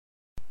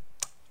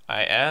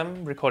I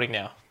am recording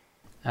now.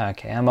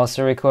 Okay, I'm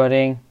also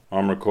recording.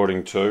 I'm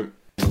recording too.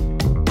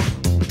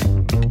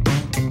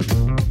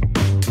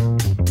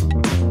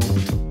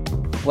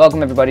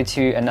 Welcome everybody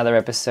to another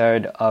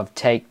episode of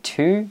Take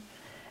Two.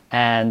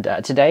 And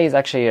today is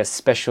actually a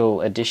special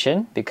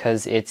edition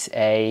because it's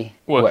a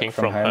Working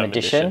from home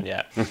edition.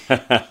 Yeah.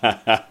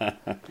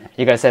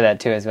 You got to say that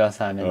too as well,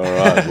 Simon. All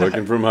right,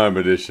 working from home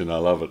edition. I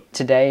love it.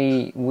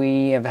 Today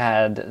we have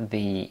had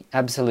the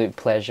absolute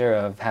pleasure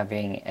of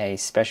having a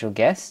special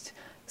guest,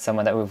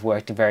 someone that we've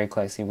worked very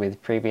closely with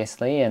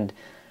previously. And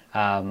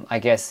I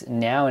guess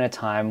now in a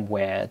time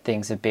where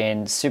things have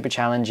been super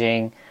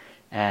challenging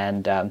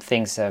and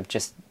things have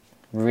just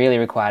really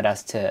required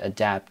us to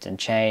adapt and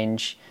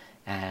change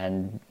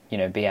and, you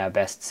know, be our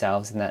best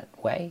selves in that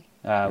way.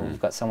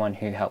 We've got someone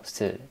who helps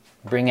to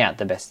bring out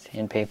the best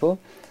in people.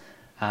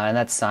 And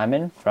that's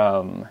Simon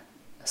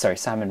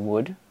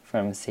Wood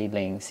from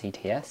Seedling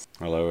CTS.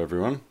 Hello,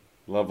 everyone.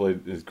 Lovely.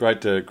 It's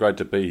great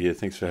to be here.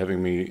 Thanks for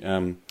having me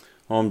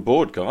on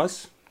board,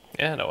 guys.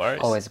 Yeah, no worries.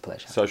 Always a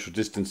pleasure. Social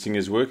distancing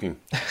is working.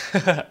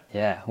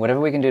 Yeah,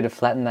 whatever we can do to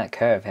flatten that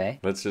curve, hey?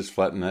 Let's just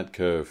flatten that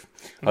curve.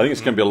 I think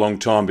it's going to be a long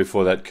time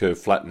before that curve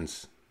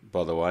flattens,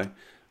 by the way.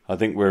 I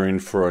think we're in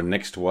for a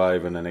next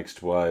wave and a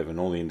next wave, and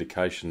all the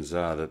indications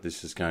are that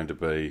this is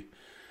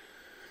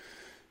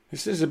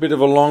a bit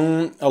of a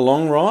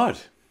long ride.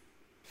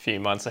 Few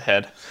months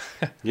ahead.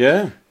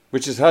 Yeah,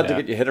 which is hard to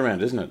get your head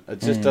around, isn't it?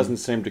 It just doesn't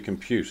seem to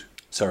compute.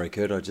 Sorry,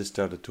 Kurt, I just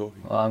started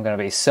talking. Well, I'm going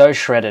to be so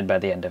shredded by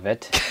the end of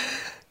it.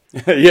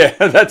 Yeah,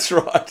 that's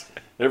right.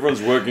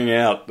 Everyone's working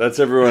out. That's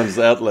everyone's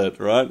outlet,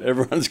 right?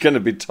 Everyone's going to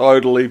be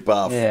totally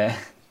buff. Yeah.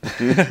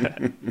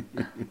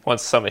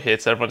 Once summer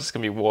hits, everyone's just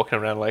going to be walking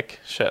around like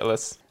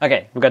shirtless.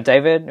 Okay, we've got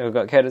David, we've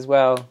got Kurt as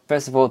well.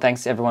 First of all,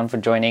 thanks everyone for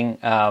joining.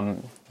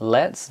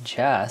 Let's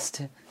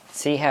just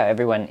see how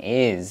everyone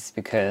is,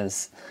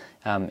 because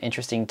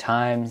interesting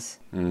times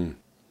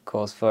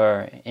calls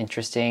for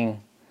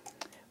interesting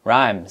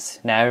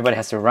rhymes. Now everybody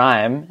has to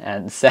rhyme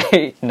and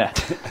say, no.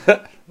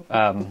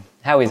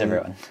 How is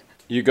everyone?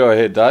 You go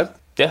ahead, Dave.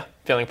 Yeah,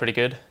 feeling pretty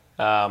good.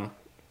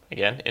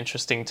 Again,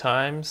 interesting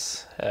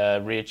times,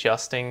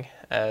 readjusting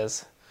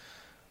as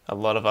a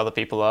lot of other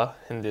people are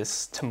in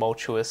this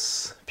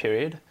tumultuous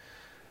period.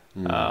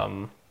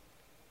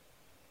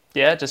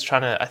 Just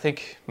trying to, I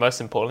think most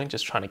importantly,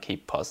 just trying to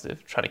keep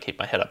positive, trying to keep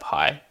my head up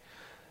high,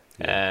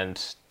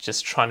 and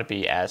just trying to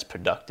be as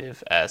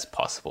productive as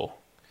possible.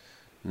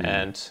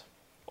 And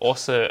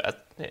also,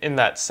 in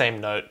that same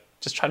note,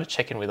 just trying to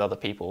check in with other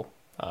people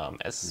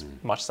as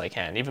much as I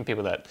can, even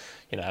people that,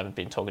 you know, I haven't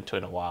been talking to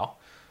in a while.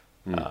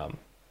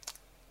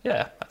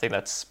 I think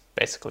that's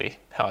basically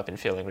how I've been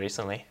feeling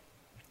recently.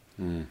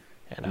 And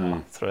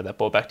I'll throw that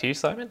ball back to you,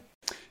 Simon.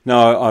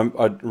 No,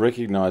 I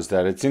recognise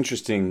that. It's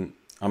interesting.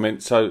 I mean,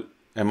 so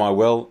am I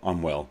well?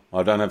 I'm well.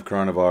 I don't have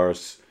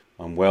coronavirus.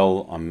 I'm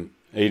well. I'm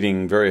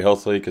eating very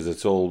healthily because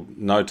it's all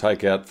no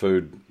takeout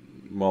food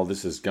while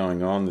this is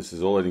going on. This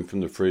is all eating from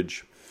the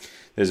fridge.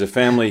 There's a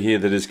family here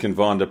that is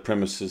confined to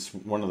premises.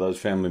 One of those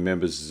family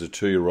members is a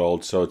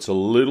 2-year-old, so it's a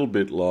little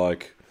bit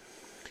like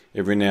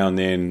every now and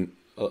then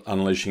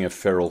unleashing a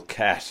feral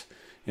cat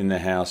in the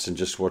house and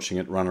just watching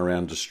it run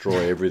around,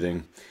 destroy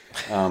everything.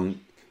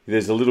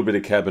 There's a little bit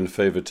of cabin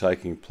fever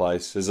taking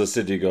place. As I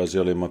said to you guys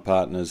earlier, my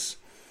partner's,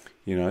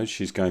 you know,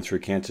 she's going through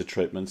cancer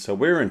treatment. So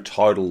we're in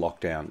total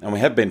lockdown, and we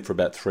have been for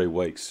about 3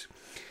 weeks.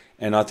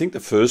 And I think the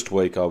first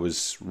week I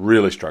was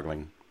really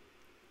struggling.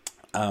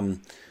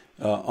 I'm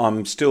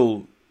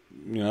still,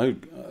 you know,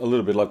 a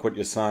little bit like what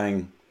you're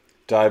saying,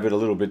 David, a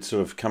little bit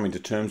sort of coming to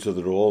terms with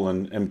it all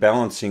and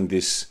balancing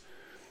this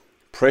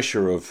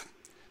pressure of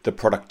the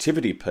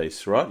productivity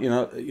piece, right? We've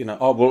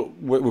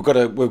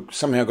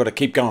somehow got to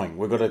keep going.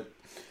 We've got to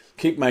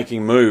keep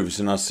making moves.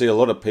 And I see a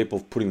lot of people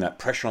putting that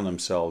pressure on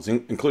themselves,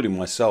 including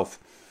myself.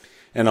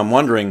 And I'm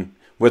wondering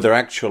whether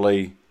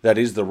actually that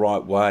is the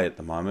right way at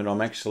the moment.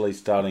 I'm actually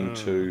starting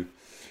to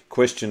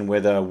question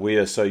whether we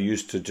are so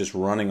used to just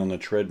running on the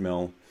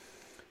treadmill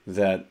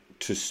that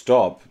to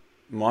stop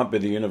might be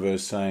the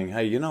universe saying,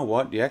 hey, you know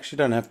what? You actually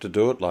don't have to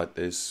do it like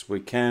this. We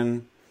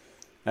can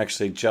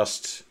actually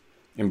just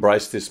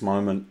embrace this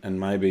moment and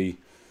maybe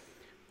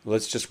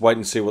let's just wait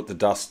and see what the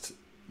dust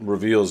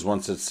reveals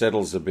once it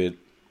settles a bit.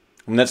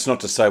 And that's not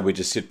to say we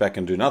just sit back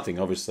and do nothing.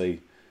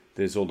 Obviously,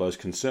 there's all those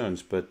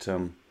concerns. But,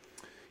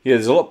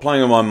 there's a lot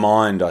playing on my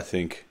mind, I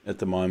think, at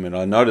the moment.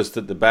 I noticed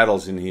that the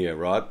battle's in here,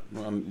 right?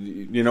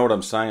 You know what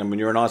I'm saying? When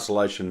you're in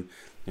isolation,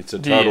 it's a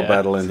total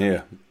battle in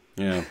here.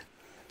 Yeah.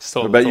 Just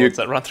all the thoughts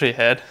that run through your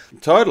head.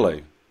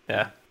 Totally.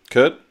 Yeah.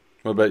 Kurt,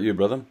 what about you,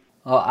 brother?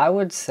 Well, I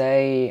would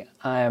say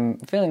I'm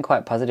feeling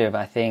quite positive.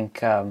 I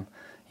think,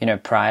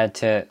 prior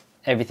to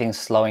everything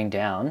slowing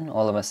down,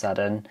 all of a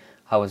sudden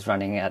I was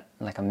running at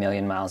like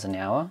 1,000,000 miles an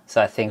hour.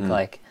 So I think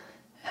like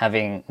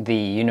having the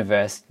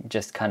universe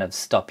just kind of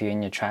stop you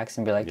in your tracks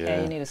and be like,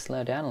 hey, you need to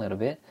slow down a little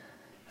bit.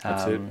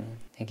 That's it.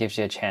 It gives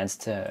you a chance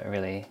to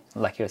really,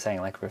 like you were saying,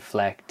 like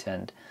reflect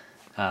and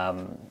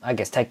I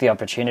guess take the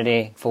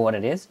opportunity for what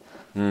it is.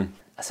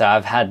 So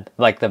I've had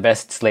like the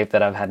best sleep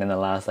that I've had in the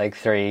last like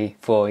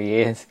 3-4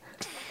 years.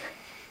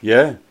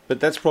 Yeah, but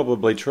that's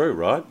probably true,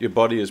 right? Your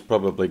body is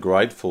probably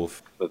grateful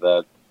for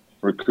that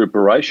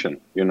recuperation,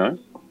 you know?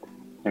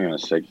 Hang on a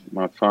sec.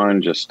 My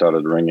phone just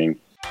started ringing.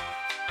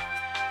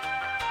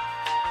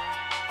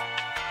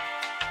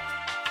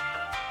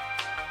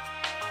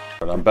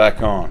 But I'm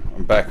back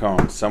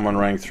on. Someone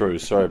rang through.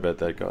 Sorry about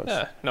that, guys.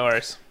 Yeah, no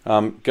worries.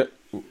 What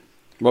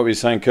were you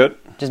saying,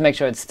 Kurt? Just make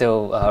sure it's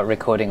still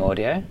recording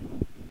audio.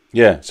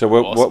 Yeah. So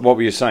Awesome. what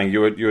were you saying?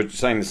 You were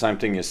saying the same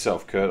thing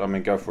yourself, Kurt. I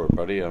mean, go for it,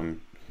 buddy. You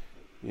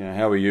know,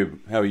 how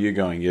are you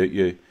going?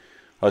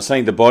 I was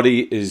saying the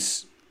body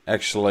is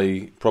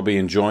actually probably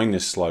enjoying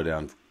this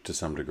slowdown to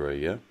some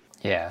degree. Yeah.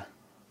 Yeah,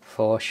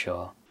 for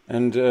sure.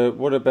 And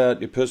what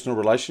about your personal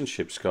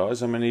relationships,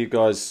 guys? I mean, are you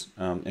guys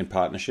in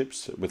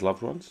partnerships with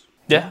loved ones?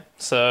 Yeah,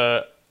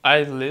 so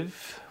I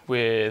live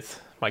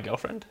with my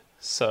girlfriend.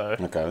 So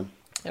Okay.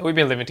 we've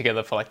been living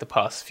together for like the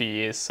past few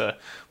years, so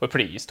we're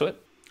pretty used to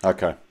it.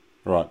 Okay.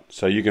 Right.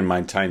 So you can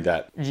maintain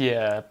that.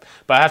 Yeah,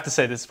 but I have to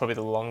say this is probably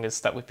the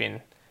longest that we've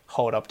been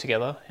holed up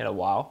together in a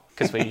while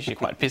because we're usually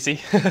quite busy.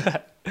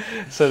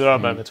 So there are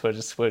moments where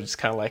we're just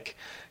kind of like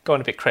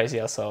going a bit crazy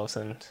ourselves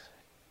and,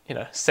 you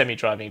know,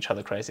 semi-driving each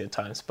other crazy at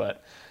times.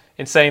 But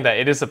in saying that,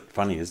 it is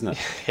Funny, isn't it?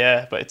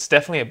 yeah, but it's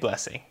definitely a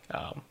blessing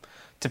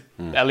to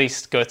at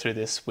least go through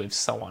this with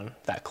someone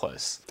that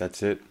close.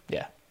 That's it.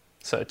 Yeah,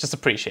 so just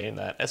appreciating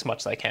that as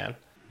much as I can.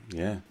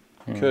 Yeah.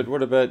 Kurt,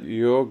 what about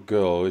your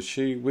girl? Is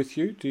she with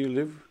you? Do you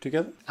live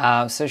together?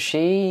 So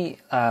she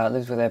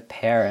lives with her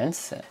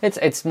parents.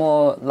 It's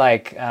more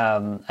like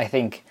I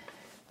think,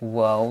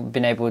 well,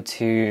 been able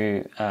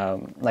to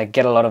like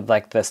get a lot of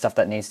like the stuff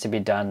that needs to be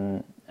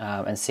done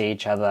and see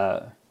each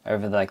other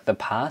over like the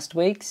past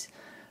weeks.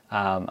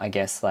 I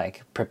guess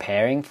like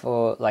preparing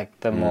for like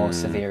the more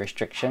severe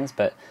restrictions,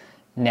 but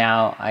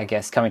now I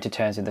guess coming to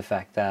terms with the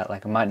fact that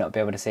like I might not be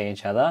able to see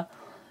each other.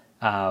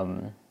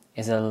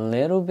 Is a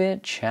little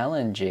bit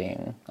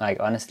challenging, like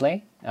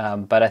honestly.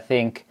 But I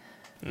think,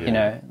 you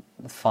know,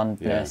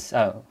 fondness.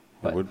 Yeah. Oh,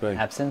 It would be.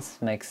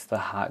 absence makes the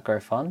heart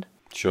grow fond.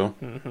 Sure.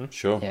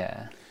 Sure.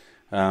 Yeah.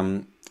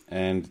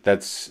 And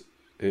that's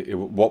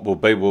what will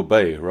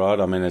be, right?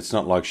 I mean, it's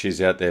not like she's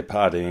out there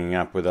partying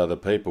up with other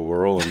people.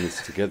 We're all in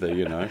this together,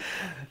 you know.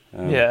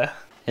 Yeah.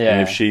 Yeah.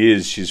 And if she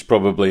is, she's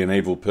probably an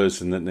evil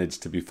person that needs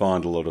to be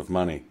fined a lot of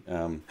money.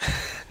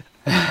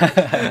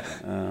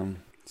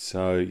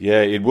 So,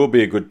 yeah, it will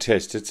be a good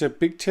test. It's a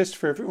big test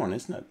for everyone,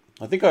 isn't it?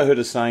 I think I heard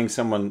a saying,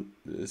 someone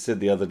said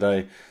the other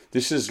day,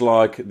 this is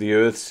like the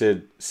earth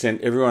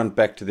sent everyone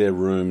back to their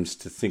rooms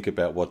to think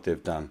about what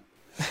they've done.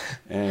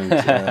 And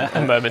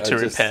A moment to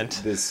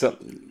repent. There's some,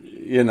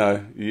 you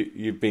know,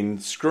 you've been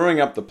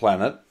screwing up the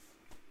planet.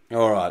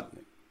 All right,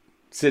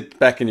 sit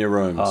back in your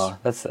rooms. Oh,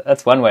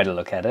 that's one way to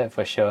look at it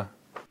for sure.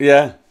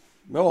 Yeah.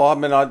 Well, I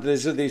mean,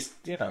 there's these,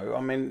 you know,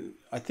 I mean,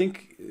 I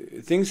think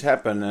things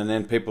happen and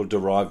then people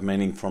derive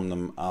meaning from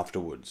them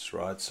afterwards,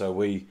 right? So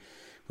we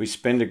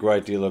spend a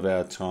great deal of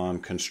our time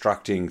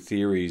constructing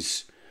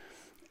theories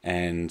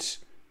and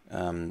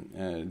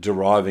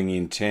deriving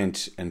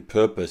intent and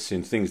purpose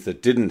in things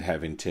that didn't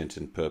have intent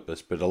and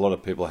purpose. But a lot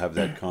of people have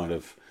that kind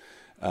of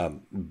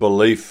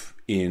belief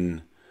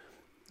in,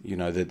 you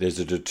know, that there's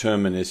a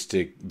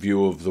deterministic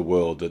view of the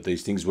world, that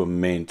these things were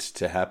meant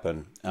to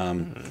happen.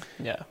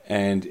 Yeah.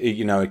 And,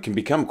 you know, it can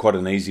become quite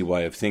an easy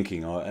way of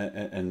thinking.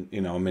 And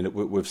you know, I mean,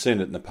 we've seen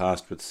it in the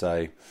past with,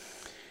 say,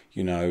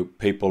 you know,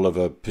 people of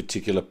a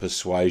particular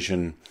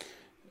persuasion,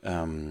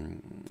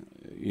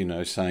 you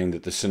know, saying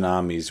that the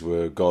tsunamis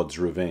were God's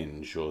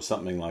revenge or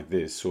something like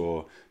this,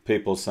 or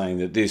people saying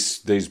that these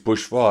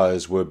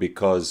bushfires were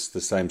because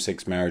the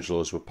same-sex marriage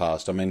laws were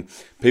passed. I mean,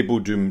 people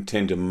do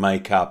tend to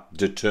make up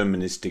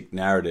deterministic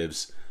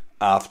narratives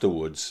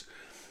afterwards,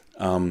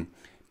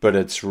 but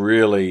it's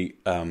really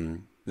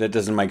that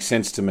doesn't make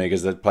sense to me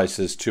because that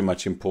places too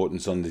much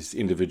importance on this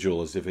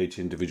individual, as if each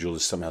individual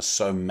is somehow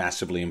so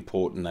massively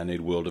important they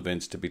need world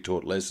events to be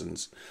taught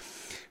lessons.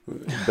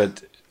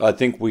 But I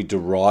think we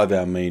derive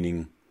our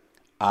meaning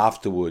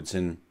afterwards,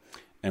 and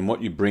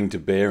what you bring to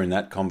bear in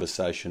that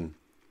conversation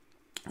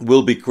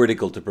will be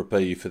critical to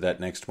prepare you for that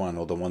next one,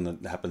 or the one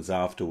that happens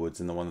afterwards,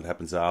 and the one that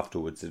happens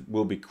afterwards. It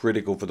will be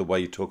critical for the way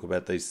you talk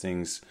about these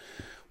things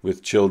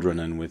with children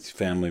and with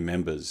family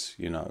members.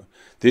 You know,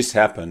 this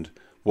happened.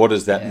 What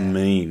does that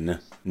mean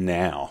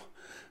now?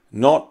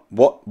 Not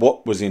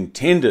what was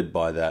intended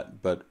by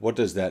that, but what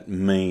does that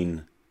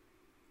mean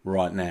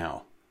right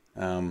now?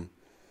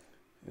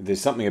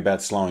 There's something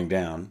about slowing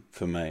down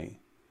for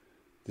me.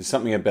 There's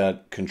something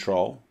about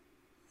control.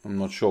 I'm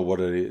not sure what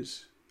it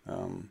is.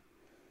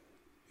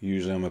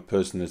 Usually I'm a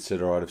person that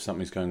said, all right, if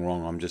something's going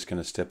wrong, I'm just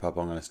going to step up.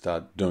 I'm going to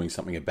start doing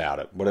something about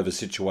it. Whatever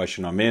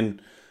situation I'm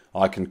in,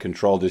 I can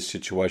control this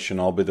situation.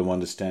 I'll be the one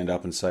to stand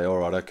up and say, all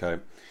right, okay.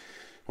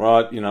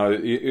 Right, you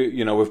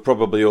know, we've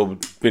probably all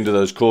been to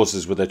those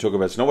courses where they talk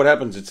about, so what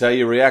happens, it's how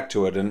you react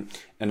to it. And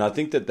I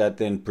think that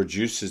then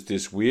produces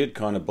this weird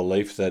kind of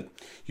belief that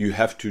you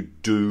have to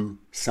do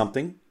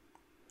something.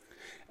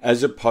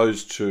 as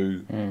opposed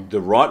to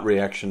the right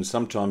reaction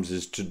sometimes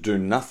is to do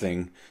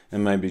nothing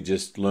and maybe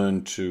just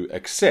learn to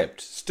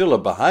accept. Still a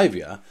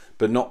behaviour,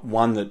 but not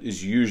one that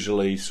is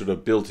usually sort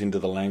of built into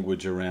the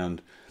language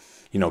around,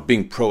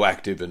 being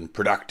proactive and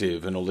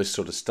productive and all this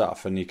sort of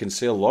stuff. And you can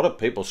see a lot of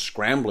people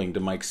scrambling to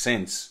make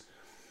sense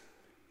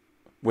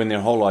when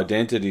their whole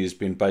identity has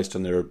been based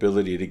on their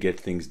ability to get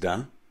things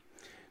done,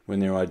 when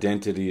their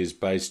identity is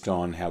based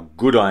on how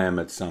good I am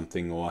at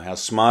something or how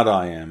smart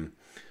I am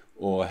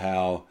or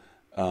how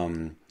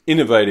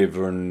innovative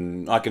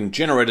and I can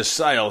generate a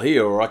sale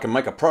here or I can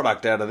make a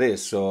product out of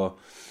this, or,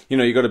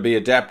 you've got to be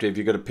adaptive,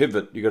 you've got to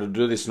pivot, you've got to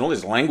do this, and all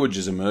this language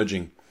is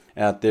emerging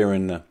out there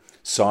in the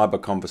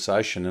cyber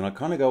conversation. And I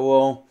kind of go,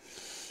 well,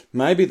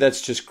 maybe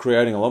that's just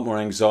creating a lot more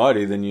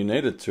anxiety than you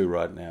need it to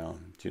right now.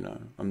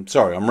 I'm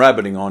sorry, I'm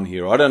rabbiting on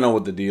here. I don't know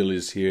what the deal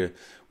is here,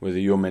 whether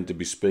you're meant to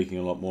be speaking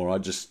a lot more.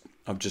 I've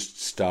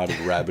just started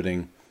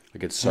rabbiting. I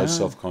get so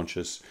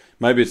self-conscious.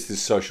 Maybe it's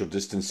this social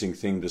distancing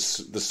thing, the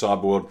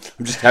cyber world.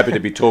 I'm just happy to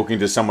be talking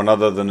to someone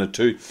other than a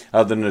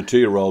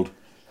 2-year-old.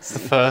 It's the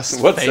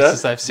first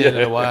faces I've seen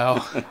in a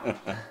while.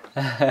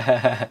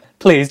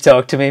 Please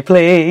talk to me,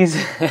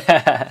 please.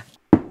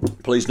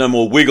 Please, no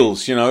more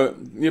Wiggles,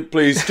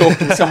 Please talk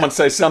to me. Someone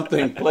say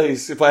something,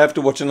 please. If I have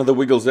to watch another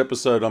Wiggles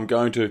episode, I'm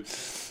going to.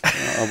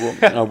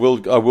 I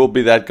will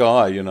be that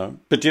guy,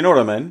 But do you know what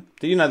I mean?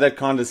 Do you know that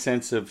kind of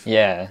sense of...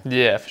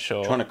 Yeah, for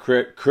sure. Trying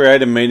to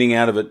create a meaning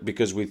out of it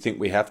because we think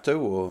we have to,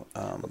 or...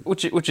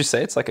 Would you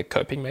say it's like a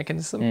coping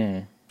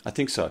mechanism? I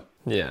think so.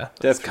 Yeah,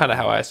 that's kind of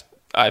how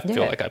I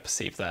feel like I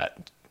perceive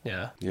that.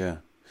 Yeah. Yeah.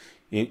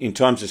 In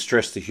times of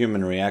stress, the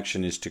human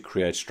reaction is to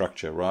create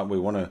structure, right? We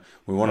want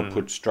to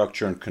put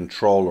structure and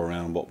control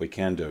around what we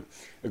can do.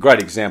 A great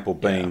example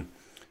being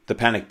the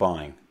panic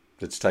buying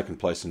that's taken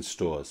place in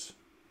stores,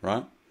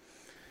 right?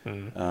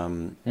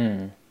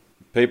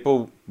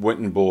 People went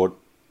and bought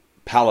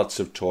pallets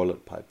of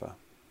toilet paper,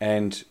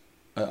 and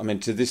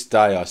to this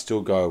day, I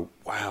still go,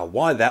 "Wow,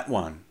 why that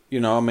one?"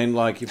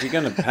 If you're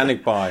going to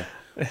panic buy.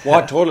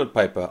 Why toilet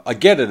paper? I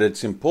get it,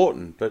 it's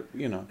important, but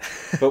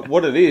but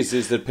what it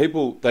is that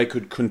people, they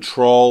could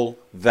control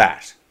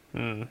that.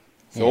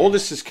 So all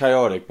this is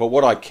chaotic, but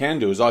what I can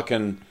do is I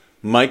can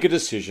make a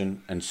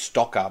decision and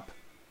stock up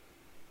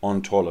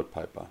on toilet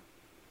paper.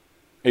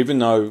 Even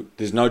though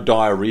there's no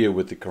diarrhea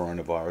with the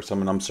coronavirus.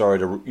 I'm sorry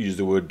to use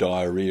the word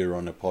diarrhea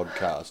on a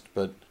podcast,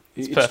 but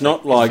it's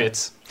not like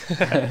it's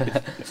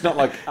not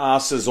like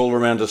arses all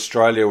around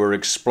Australia were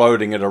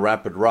exploding at a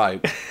rapid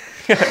rate.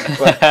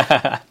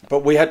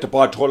 but we had to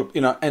buy toilet,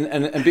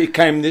 and it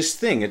became this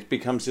thing. It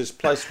becomes this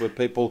place where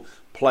people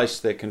place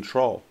their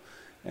control.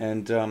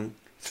 And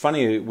it's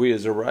funny, we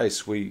as a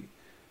race,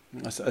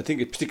 I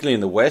think particularly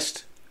in the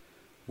West,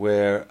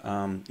 where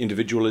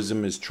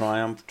individualism is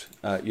triumphed,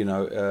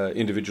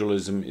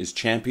 individualism is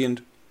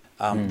championed.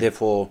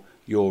 Therefore,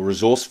 your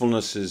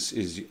resourcefulness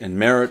is and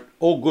merit,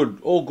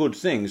 all good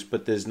things,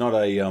 but there's not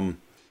a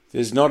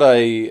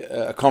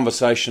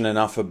conversation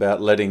enough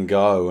about letting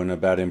go and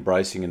about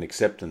embracing and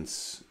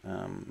acceptance,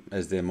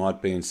 as there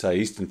might be in, say,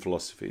 Eastern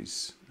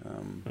philosophies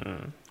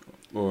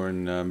or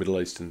in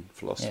Middle Eastern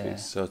philosophies. Yeah.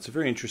 So it's a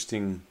very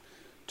interesting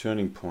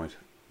turning point.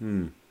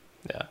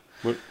 Yeah.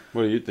 What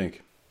do you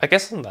think? I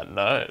guess on that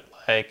note,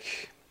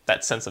 like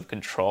that sense of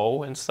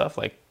control and stuff,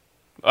 like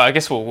I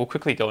guess we'll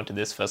quickly go into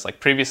this first. Like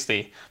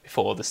previously,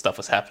 before all this stuff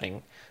was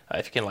happening,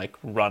 if you can like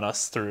run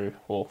us through,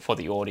 or for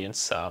the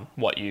audience,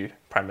 what you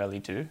primarily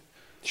do.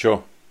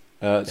 Sure.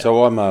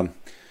 So I'm a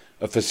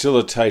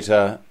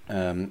facilitator,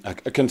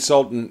 a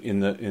consultant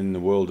in the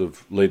world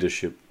of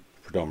leadership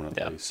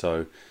predominantly. Yeah.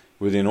 So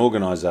within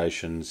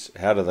organisations,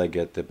 how do they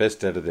get the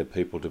best out of their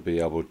people to be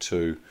able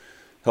to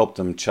help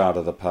them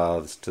charter the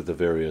paths to the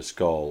various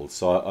goals?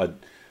 So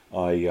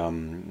I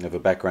have a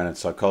background in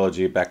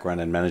psychology, a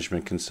background in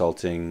management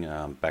consulting,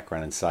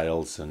 background in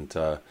sales, and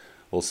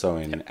also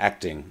in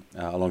acting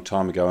a long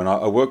time ago. And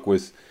I work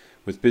with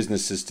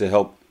businesses to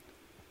help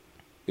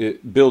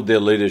build their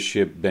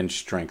leadership bench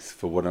strength,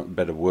 for what a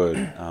better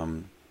word.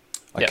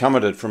 I come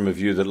at it from a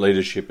view that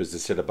leadership is a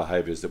set of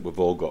behaviours that we've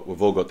all got.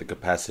 We've all got the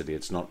capacity.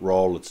 It's not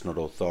role. It's not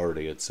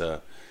authority. It's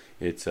a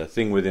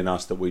thing within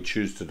us that we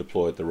choose to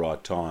deploy at the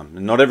right time.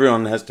 And not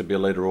everyone has to be a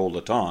leader all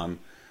the time,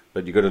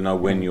 but you've got to know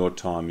when your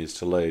time is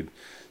to lead.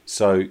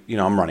 So,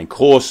 I'm running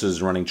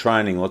courses, running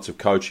training, lots of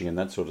coaching and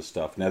that sort of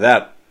stuff. Now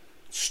that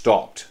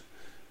stopped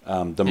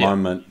the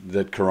moment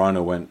that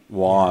Corona went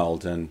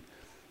wild, and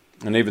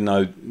even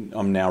though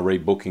I'm now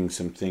rebooking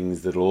some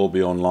things that'll all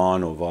be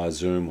online or via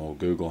Zoom or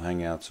Google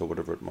Hangouts or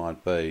whatever it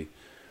might be,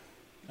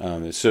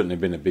 there's certainly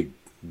been a big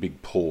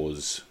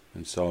pause.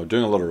 And so I'm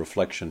doing a lot of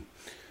reflection.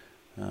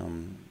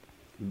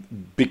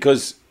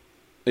 Because,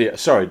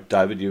 sorry,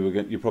 David,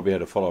 you probably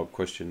had a follow-up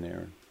question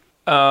there.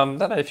 I don't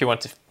know if you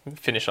want to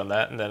finish on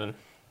that, and then,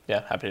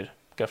 happy to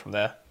go from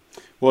there.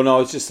 Well, no,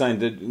 I was just saying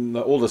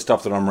that all the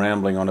stuff that I'm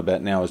rambling on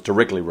about now is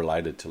directly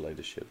related to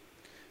leadership.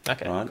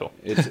 Okay, right? Cool.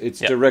 It's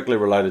directly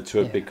related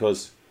to it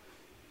because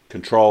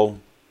control,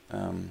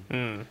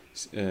 the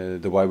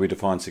way we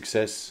define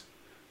success,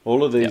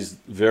 All of these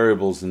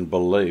variables and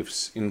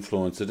beliefs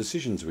influence the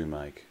decisions we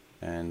make.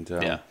 And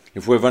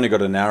if we've only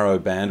got a narrow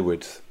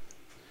bandwidth,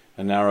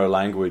 a narrow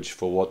language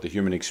for what the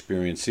human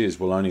experience is,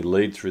 we'll only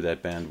lead through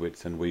that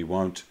bandwidth, and we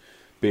won't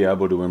be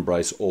able to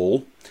embrace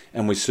all,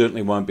 and we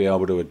certainly won't be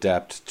able to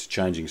adapt to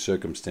changing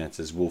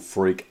circumstances. We'll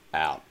freak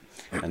out.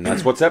 And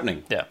that's what's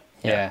happening.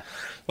 Yeah.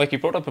 Like, you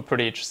brought up a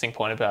pretty interesting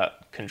point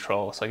about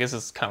control. So I guess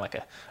it's kind of like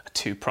a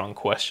two-pronged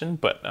question,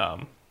 but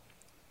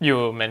you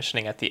were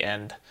mentioning at the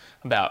end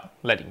about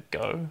letting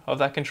go of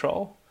that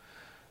control.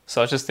 So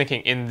I was just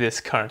thinking, in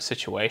this current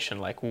situation,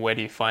 like, where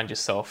do you find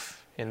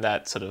yourself in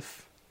that sort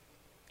of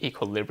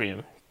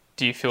equilibrium?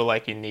 Do you feel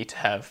like you need to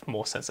have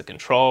more sense of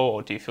control,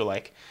 or do you feel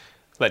like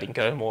letting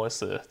go more is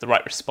the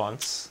right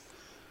response?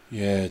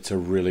 Yeah, it's a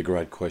really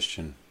great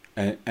question.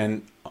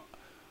 And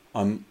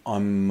I'm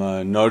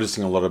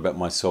noticing a lot about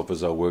myself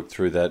as I work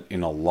through that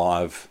in a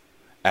live,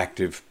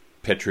 active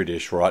Petri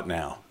dish right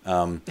now.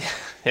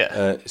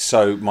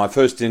 So my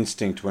first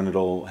instinct when it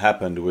all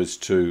happened was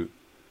to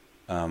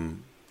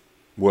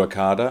work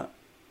harder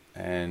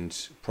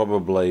and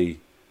probably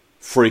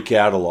freak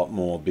out a lot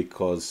more,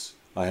 because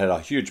I had a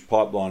huge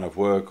pipeline of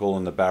work all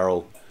in the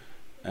barrel,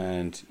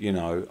 and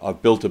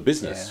I've built a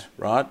business,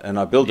 right? And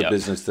I built a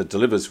business that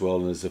delivers well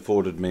and has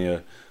afforded me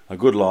a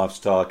good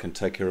lifestyle. I can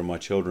take care of my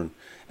children,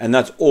 and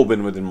that's all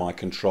been within my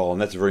control,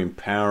 and that's a very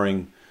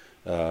empowering,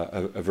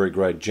 a very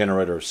great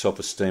generator of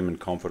self-esteem and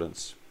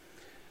confidence.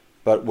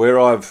 But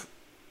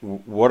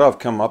what I've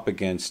come up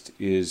against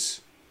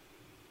is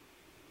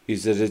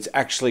that it's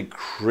actually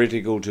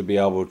critical to be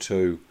able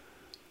to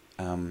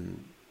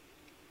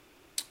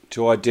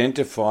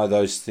identify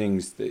those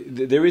things.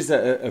 There is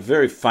a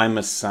very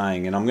famous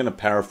saying, and I'm going to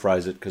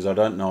paraphrase it because I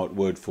don't know it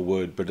word for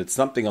word, but it's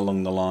something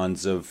along the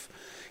lines of,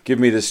 give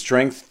me the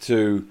strength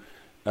to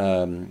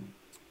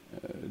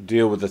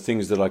deal with the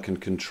things that I can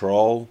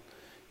control,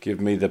 give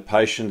me the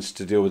patience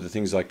to deal with the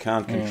things I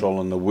can't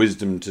control, and the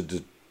wisdom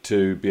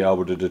to be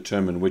able to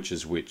determine which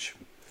is which.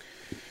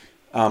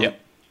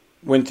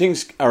 When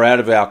things are out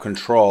of our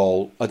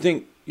control, I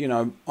think,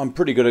 I'm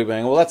pretty good at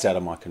being, well, that's out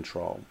of my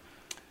control.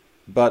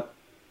 But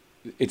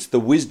it's the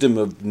wisdom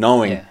of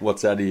knowing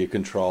what's out of your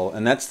control,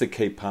 and that's the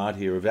key part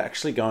here, of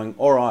actually going,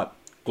 all right,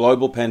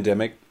 global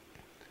pandemic,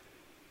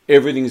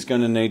 everything's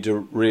going to need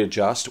to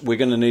readjust. We're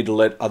going to need to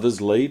let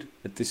others lead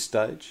at this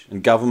stage,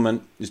 and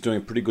government is doing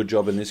a pretty good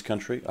job in this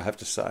country, I have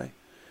to say.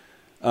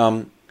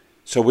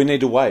 So we need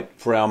to wait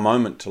for our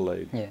moment to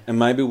lead. And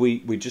maybe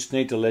we just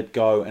need to let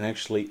go and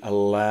actually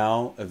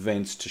allow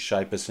events to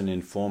shape us and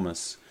inform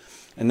us.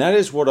 And that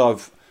is what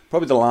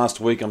probably the last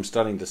week I'm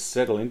starting to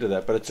settle into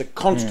that, but it's a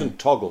constant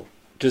toggle.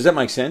 Does that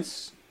make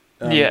sense?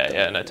 No,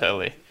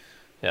 totally.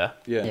 Yeah.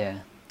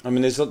 I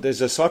mean,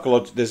 there's a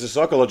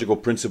psychological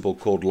principle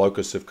called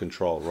locus of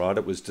control, right?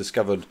 It was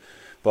discovered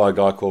by a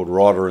guy called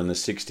Rodder in the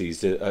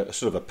 60s, a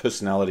sort of a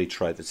personality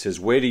trait that says,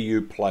 where do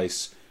you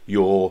place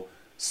your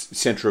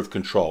center of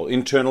control,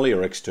 internally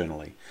or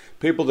externally?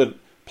 People that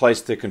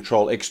place their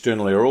control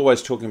externally are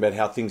always talking about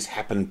how things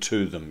happen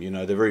to them.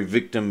 They're very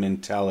victim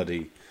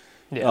mentality.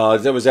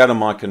 That was out of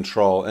my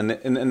control,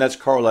 and that's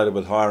correlated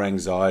with higher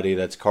anxiety.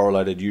 That's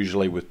correlated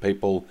usually with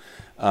people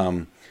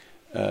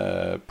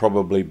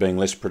probably being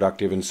less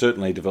productive, and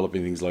certainly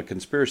developing things like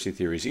conspiracy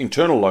theories.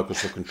 Internal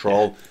locus of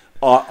control.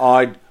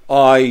 I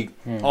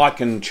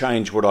can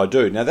change what I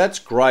do. Now that's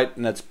great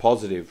and that's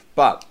positive,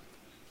 but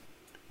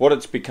what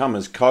it's become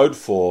is code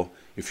for,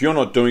 if you're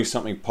not doing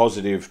something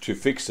positive to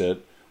fix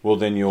it, well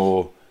then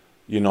you're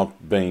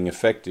not being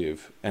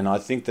effective. And I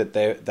think that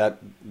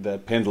the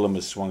pendulum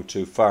has swung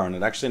too far, and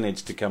it actually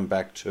needs to come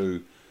back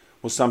to,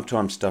 well,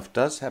 sometimes stuff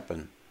does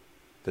happen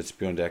that's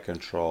beyond our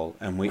control,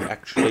 and we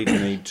actually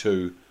need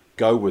to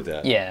go with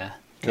that.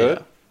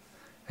 Good?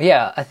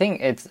 Yeah, I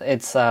think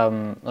it's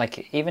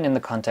like, even in the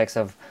context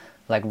of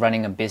like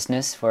running a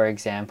business, for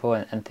example,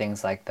 and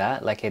things like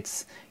that, like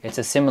it's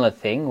a similar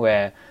thing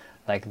where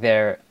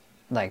there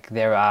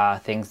are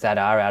things that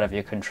are out of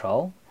your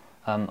control,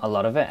 a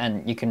lot of it,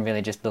 and you can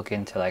really just look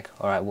into like,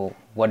 all right, well,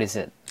 what is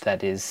it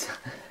that is,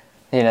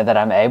 that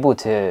I'm able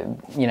to,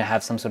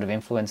 have some sort of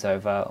influence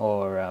over,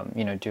 or,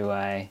 do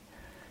I...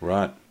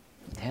 Right.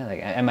 Yeah, like,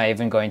 am I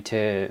even going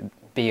to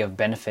be of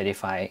benefit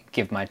if I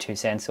give my 2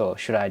 cents, or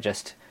should I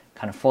just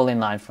kind of fall in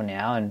line for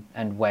now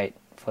and wait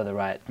for the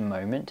right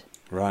moment?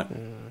 Right.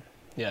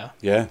 Yeah.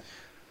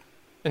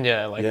 And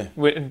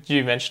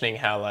you mentioning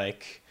how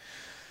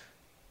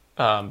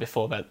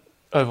before, about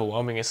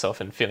overwhelming yourself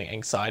and feeling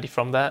anxiety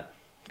from that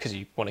because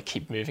you want to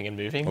keep moving and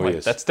moving.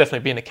 Yes. That's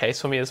definitely been the case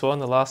for me as well in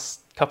the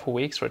last couple of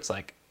weeks, where it's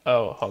like,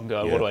 oh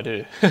God, what do I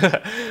do?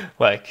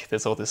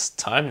 There's all this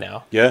time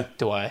now. Yeah.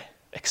 Do I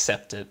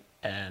accept it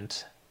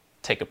and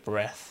take a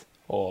breath,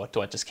 or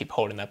do I just keep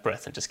holding that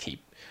breath and just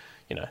keep,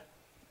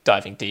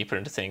 diving deeper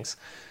into things?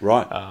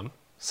 Right.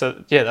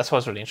 So that's why I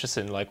was really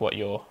interested in what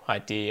your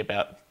idea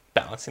about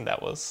balancing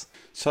that was.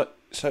 So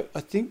I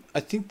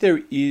think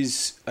there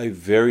is a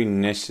very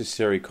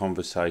necessary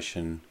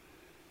conversation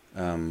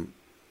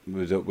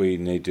that we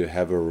need to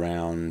have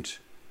around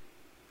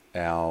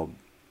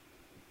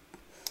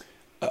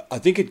I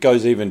think it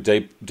goes even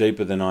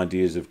deeper than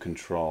ideas of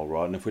control,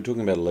 right? And if we're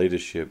talking about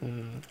leadership,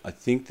 I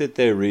think that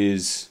there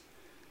is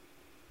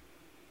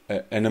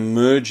an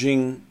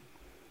emerging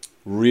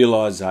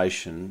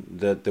realization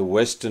that the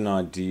Western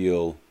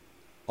ideal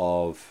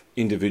of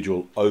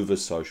individual over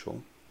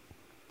social,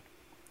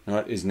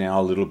 right, is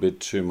now a little bit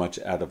too much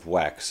out of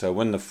whack. So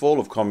when the fall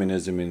of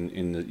communism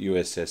in the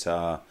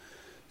USSR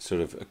sort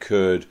of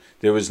occurred,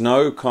 there was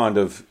no kind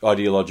of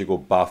ideological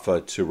buffer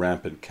to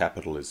rampant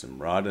capitalism,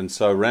 right? And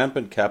so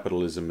rampant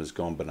capitalism has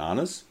gone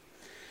bananas,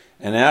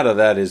 and out of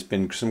that has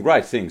been some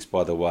great things,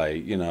 by the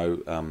way.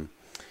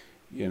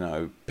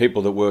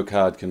 People that work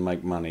hard can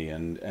make money,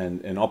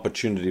 and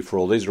opportunity for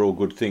all. These are all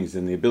good things,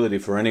 and the ability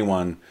for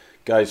anyone,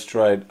 go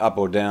straight, up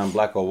or down,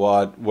 black or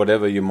white,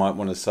 whatever you might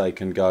want to say,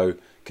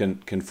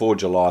 can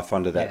forge a life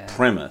under that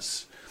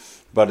premise.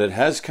 But it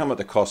has come at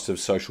the cost of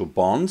social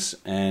bonds,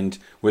 and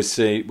we've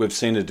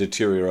seen a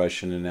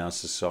deterioration in our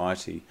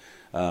society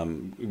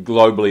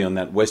globally on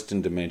that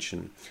Western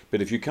dimension.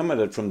 But if you come at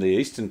it from the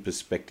Eastern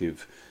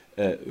perspective,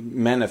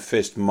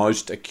 manifest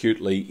most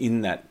acutely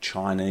in that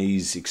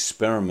Chinese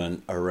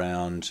experiment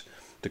around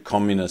the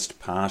Communist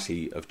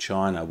Party of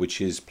China,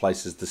 which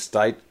places the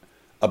state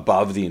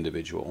above the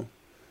individual.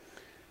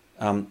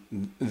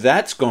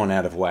 That's gone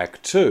out of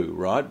whack too,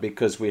 right?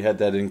 Because we had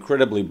that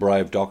incredibly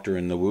brave doctor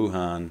in the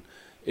Wuhan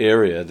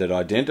area that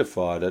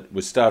identified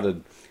it,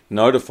 started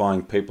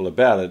notifying people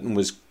about it, and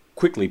was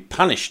quickly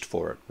punished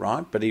for it,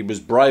 right? But he was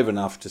brave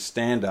enough to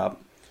stand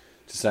up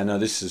to say, no,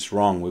 this is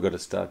wrong, we've got to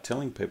start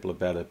telling people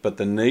about it. But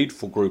the need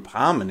for group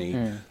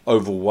harmony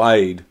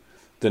overweighed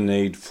the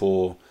need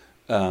for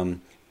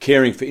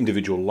caring for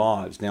individual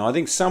lives. Now, I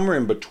think somewhere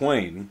in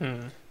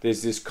between,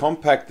 there's this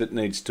compact that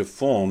needs to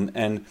form,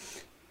 and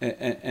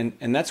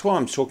that's why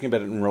I'm talking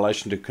about it in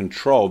relation to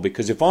control.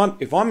 Because if I'm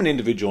an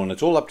individual, and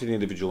it's all up to the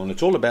individual, and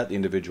it's all about the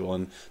individual,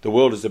 and the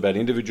world is about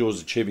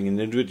individuals achieving an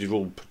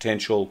individual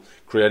potential,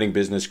 creating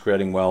business,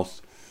 creating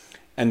wealth,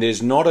 and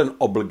there's not an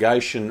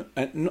obligation.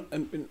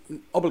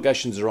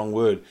 Obligation's the wrong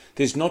word.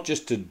 There's not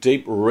just a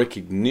deep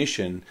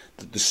recognition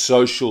that the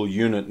social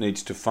unit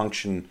needs to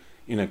function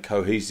in a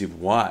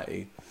cohesive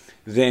way.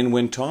 Then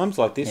when times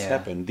like this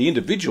happen, the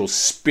individuals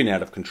spin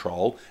out of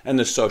control, and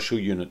the social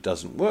unit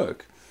doesn't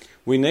work.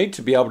 We need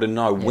to be able to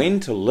know when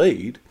to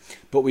lead,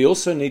 but we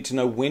also need to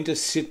know when to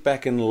sit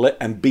back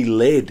and be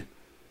led,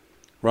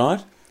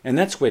 right? And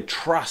that's where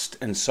trust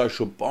and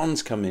social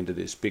bonds come into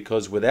this,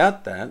 because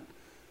without that,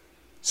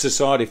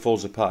 society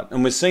falls apart.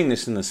 And we're seeing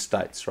this in the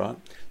States, right?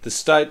 The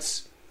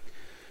States,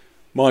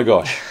 my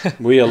gosh,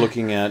 we are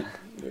looking at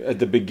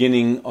the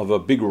beginning of a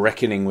big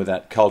reckoning with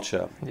that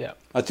culture. Yeah,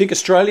 I think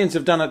Australians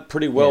have done it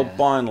pretty well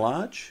by and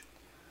large.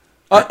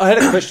 I had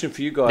a question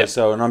for you guys,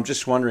 though, and I'm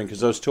just wondering,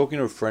 because I was talking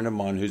to a friend of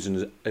mine who's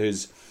an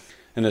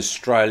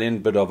Australian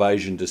but of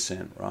Asian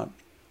descent, right?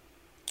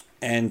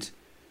 And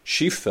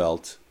she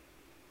felt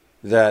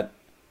that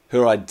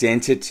her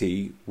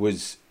identity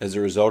was, as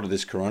a result of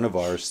this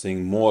coronavirus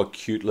thing, more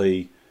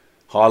acutely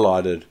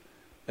highlighted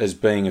as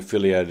being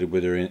affiliated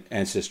with her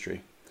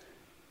ancestry.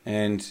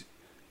 And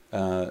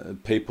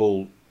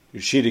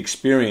she'd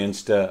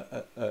experienced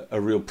a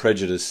real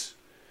prejudice.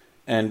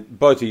 And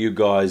both of you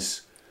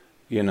guys,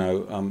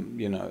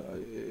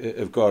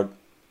 have got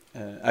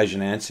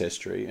Asian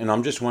ancestry, and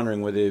I'm just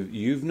wondering whether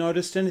you've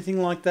noticed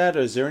anything like that, or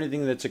is there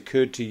anything that's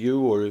occurred to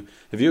you, or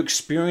have you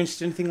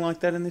experienced anything like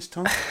that in this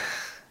time?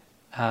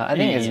 I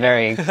think it's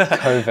very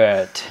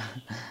covert.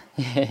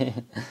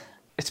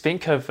 It's been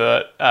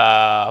covert.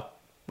 I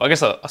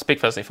guess I'll speak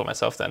firstly for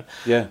myself then.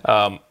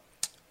 Yeah.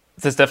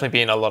 There's definitely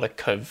been a lot of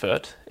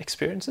covert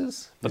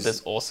experiences, but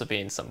there's also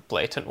been some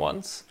blatant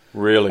ones.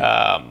 Really?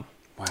 Wow.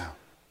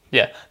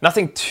 Yeah,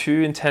 nothing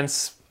too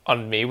intense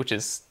on me, which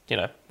is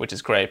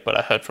great. But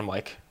I heard from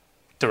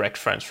direct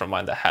friends from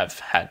mine that have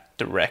had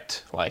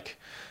direct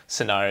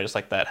scenarios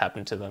like that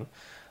happen to them.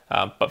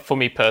 But for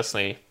me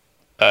personally,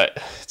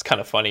 it's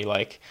kind of funny.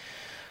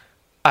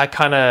 I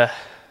kind of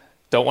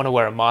don't want to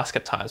wear a mask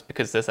at times,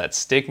 because there's that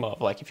stigma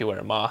of if you wear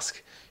a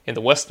mask in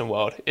the Western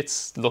world,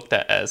 it's looked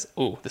at as,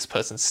 ooh, this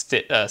person's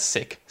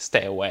sick,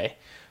 stay away.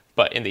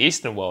 But in the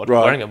Eastern world,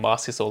 wearing a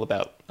mask is all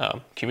about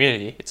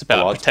community. It's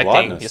about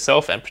protecting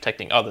yourself and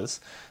protecting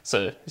others.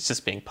 So it's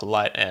just being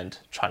polite and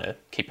trying to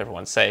keep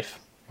everyone safe.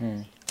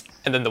 And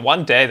then the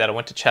one day that I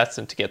went to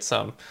Chatston to get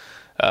some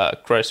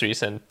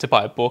groceries and to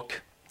buy a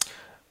book,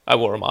 I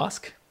wore a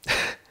mask.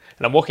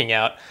 And I'm walking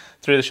out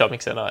through the shopping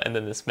center, and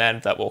then this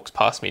man that walks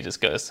past me just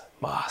goes,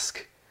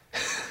 mask.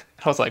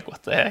 I was like,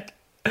 what the heck?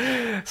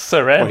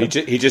 So random.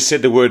 Well, he just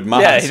said the word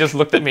mask. Yeah, he just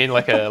looked at me in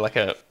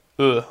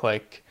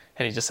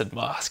and he just said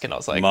mask, and I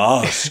was like...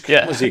 Mask?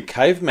 Yeah. Was he a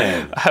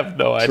caveman? I have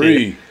no idea.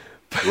 Tree?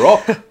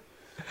 Rock?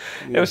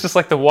 It was just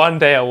the one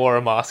day I wore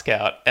a mask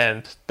out,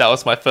 and that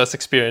was my first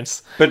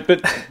experience.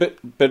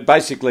 But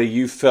basically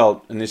you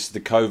felt, and this is the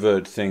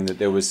covert thing, that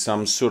there was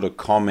some sort of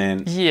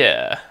comment.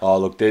 Yeah. Oh,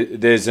 look,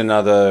 there's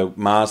another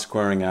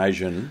mask-wearing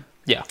Asian.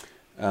 Yeah.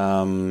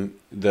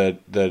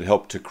 that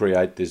helped to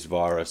create this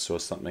virus or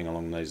something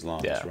along these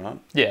lines, right?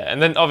 Yeah,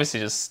 and then obviously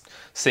just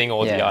seeing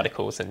all the Yeah.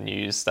 articles and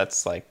news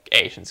that's like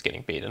Asians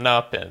getting beaten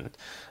up and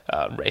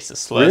racist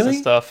slurs and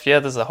Really? stuff. Yeah,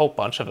 there's a whole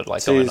bunch of it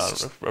like going on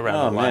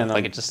around the line.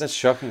 Like it just that's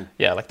shocking.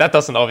 yeah, like that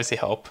doesn't obviously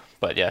help,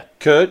 but yeah.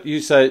 Kurt, you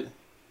say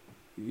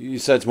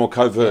it's more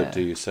covert, Yeah.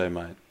 do you say,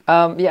 mate?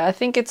 Yeah, I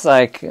think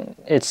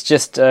it's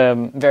just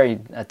very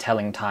a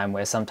telling time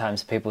where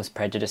sometimes people's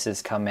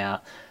prejudices come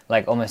out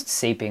like almost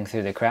seeping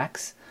through the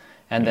cracks,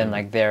 and then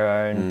like their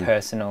own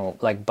personal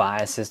like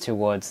biases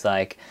towards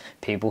like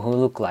people who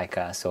look like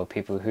us or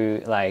people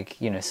who like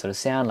sort of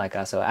sound like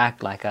us or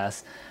act like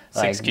us. It's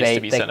an excuse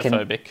to be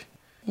xenophobic.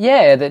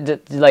 Yeah,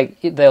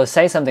 like they'll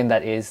say something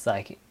that is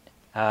like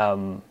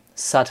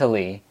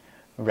subtly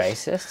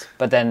racist,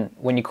 but then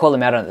when you call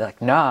them out on it, they're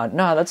like,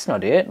 no, that's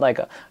not it. Like,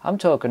 I'm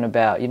talking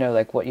about,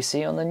 like what you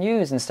see on the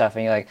news and stuff,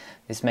 and you're like,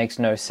 this makes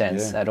no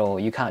sense at all.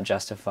 You can't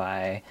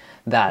justify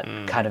that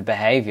kind of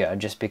behavior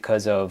just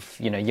because of,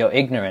 your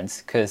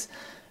ignorance, because,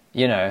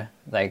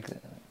 like,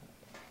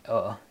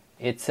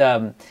 it's,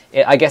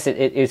 I guess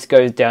it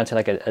goes down to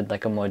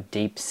like a more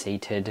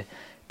deep-seated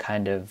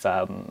kind of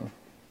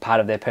part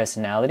of their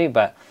personality,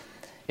 but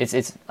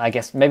it's I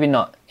guess maybe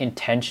not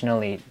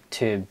intentionally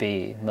to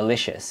be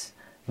malicious,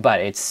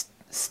 but it's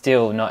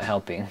still not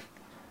helping.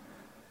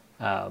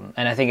 And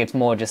I think it's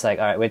more just like,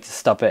 all right, we have to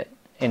stop it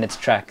in its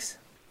tracks.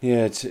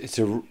 Yeah, it's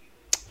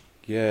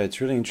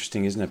really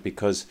interesting, isn't it?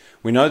 Because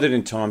we know that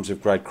in times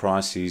of great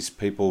crises,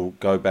 people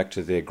go back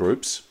to their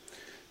groups.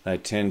 They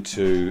tend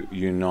to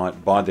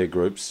unite by their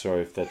groups.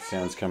 Sorry if that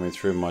sound's coming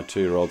through. My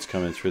 2-year-old's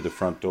coming through the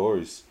front door.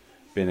 He's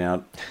been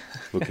out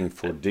looking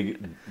for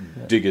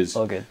diggers.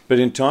 All good. But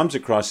in times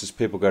of crisis,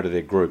 people go to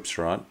their groups,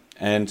 right?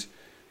 And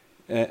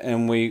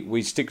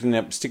we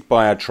stick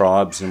by our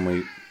tribes,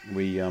 and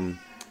we and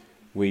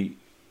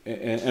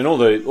all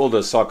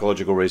the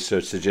psychological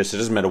research suggests it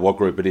doesn't matter what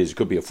group it is. It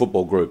could be a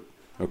football group,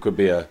 or it could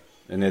be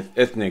an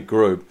ethnic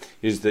group.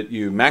 Is that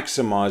you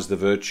maximise the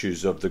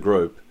virtues of the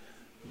group,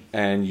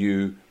 and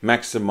you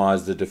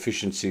maximise the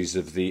deficiencies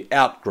of the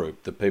out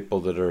group, the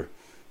people that are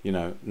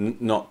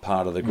not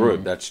part of the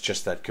group. That's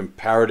just that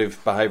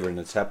comparative behaviour, and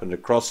it's happened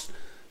across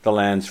the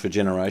lands for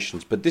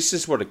generations. But this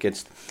is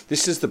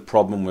this is the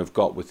problem we've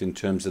got with in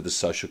terms of the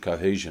social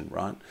cohesion,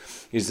 right?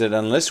 Is that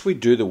unless we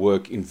do the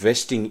work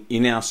investing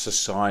in our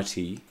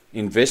society,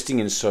 investing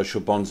in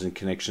social bonds and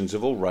connections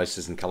of all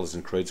races and colours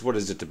and creeds, what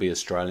is it to be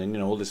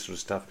Australian, all this sort of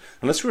stuff,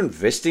 unless we're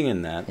investing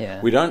in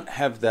that, we don't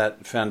have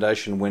that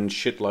foundation when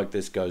shit like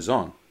this goes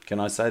on.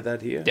 Can I say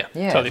that here?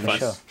 Yeah, totally fine.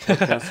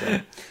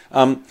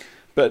 Sure.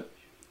 But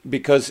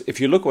because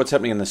if you look at what's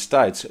happening in the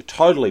States, a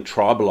totally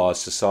tribalised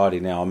society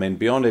now. I mean,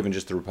 beyond even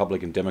just the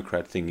Republican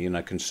Democrat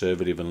thing,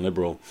 conservative and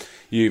liberal,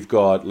 you've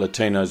got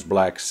Latinos,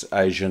 blacks,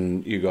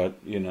 Asian. You've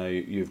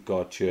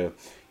got your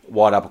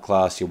white upper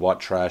class, your white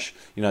trash.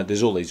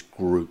 There's all these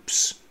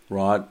groups,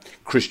 right?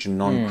 Christian,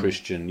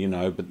 non-Christian.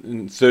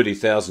 But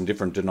 30,000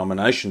 different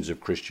denominations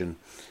of Christian.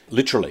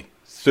 Literally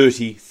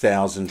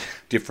 30,000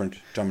 different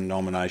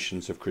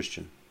denominations of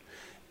Christian,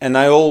 and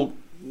they all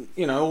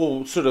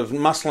sort of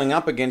muscling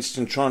up against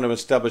and trying to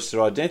establish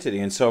their identity.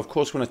 And so, of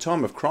course, when a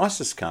time of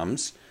crisis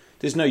comes,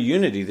 there's no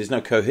unity, there's no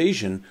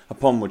cohesion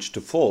upon which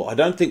to fall. I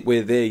don't think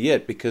we're there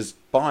yet, because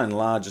by and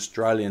large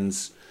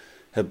Australians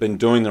have been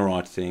doing the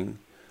right thing.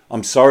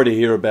 I'm sorry to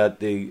hear about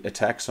the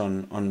attacks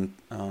on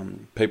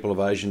people of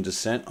Asian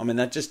descent. I mean,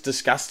 that just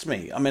disgusts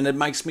me. I mean, it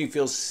makes me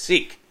feel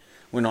sick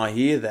when I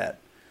hear that.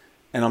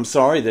 And I'm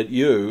sorry that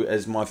you,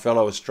 as my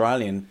fellow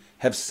Australian,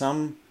 have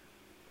some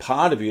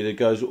part of you that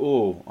goes,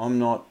 oh, I'm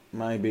not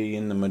maybe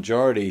in the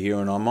majority here,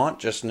 and I might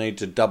just need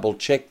to double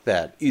check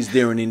that. Is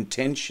there an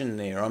intention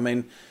there? I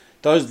mean,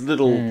 those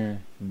little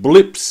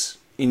blips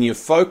in your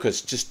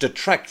focus just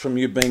detract from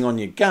you being on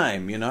your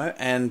game,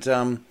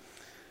 and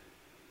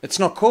it's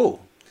not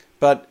cool.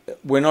 But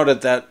we're not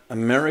at that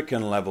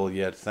American level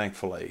yet,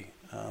 thankfully.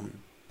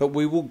 But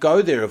we will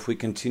go there if we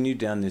continue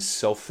down this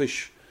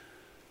selfish,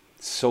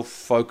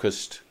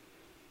 self-focused,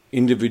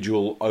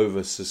 individual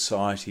over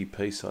society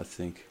piece, I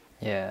think.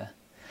 Yeah,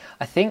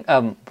 I think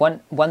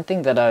one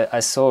thing that I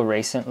saw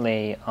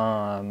recently,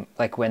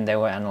 like when they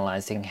were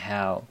analysing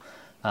how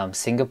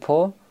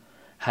Singapore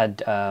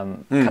had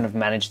kind of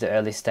managed the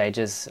early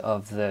stages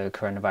of the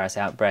coronavirus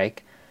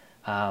outbreak,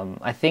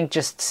 I think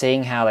just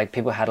seeing how like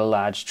people had a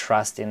large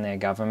trust in their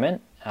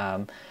government,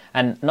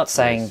 and not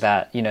saying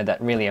that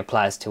that really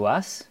applies to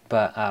us,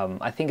 but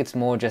I think it's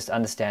more just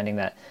understanding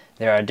that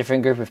there are a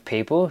different group of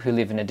people who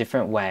live in a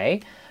different way.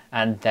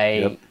 And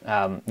they,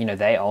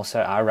 they also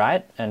are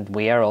right, and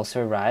we are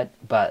also right.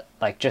 But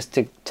like, just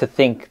to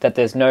think that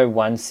there's no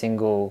one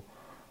single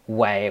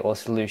way or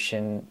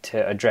solution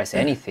to address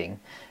anything,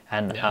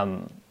 and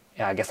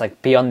I guess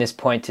like beyond this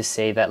point, to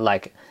see that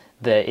like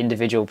the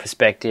individual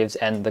perspectives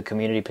and the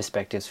community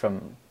perspectives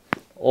from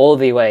all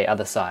the way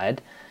other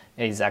side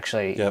is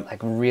actually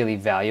like really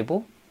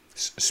valuable.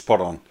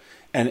 Spot on.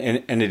 And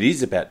it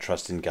is about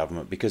trust in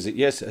government, because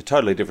yes, a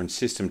totally different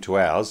system to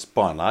ours.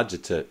 By and large,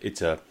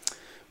 it's a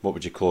what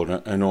would you call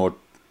it? An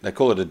they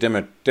call it a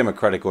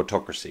democratic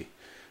autocracy,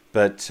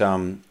 but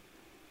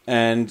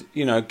and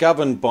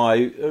governed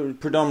by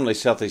predominantly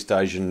Southeast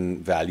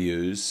Asian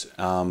values.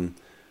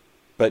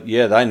 But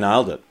yeah, they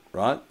nailed it,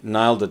 right?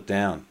 Nailed it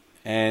down.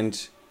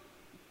 And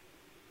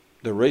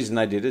the reason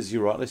they did, as you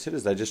rightly said,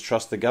 is they just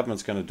trust the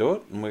government's going to do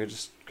it, and we're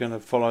just going to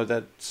follow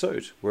that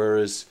suit.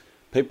 Whereas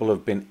people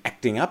have been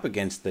acting up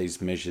against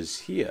these measures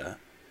here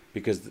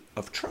because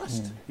of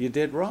trust. You're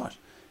dead right.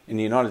 In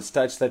the United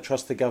States, they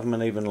trust the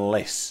government even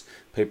less.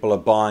 People are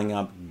buying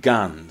up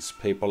guns.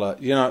 People are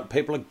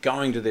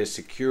going to their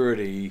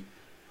security,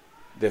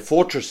 their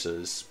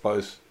fortresses,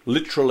 both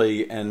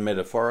literally and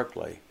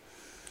metaphorically.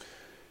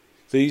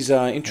 These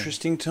are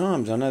interesting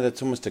times. I know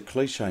that's almost a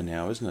cliche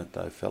now, isn't it,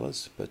 though,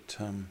 fellas? But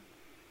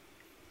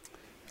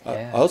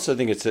I also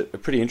think it's a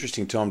pretty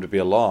interesting time to be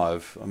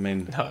alive. I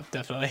mean... No,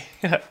 definitely.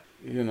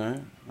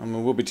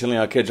 We'll be telling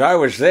our kids, I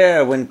was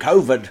there when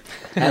COVID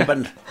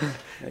happened.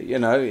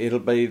 It'll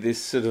be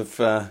this sort of...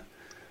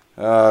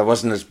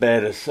 wasn't as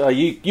bad as... Oh,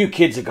 you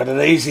kids have got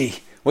it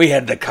easy. We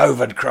had the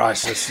COVID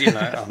crisis,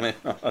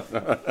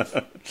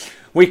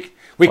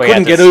 we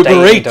couldn't get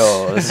Uber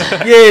Eats.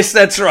 Yes,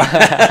 that's right.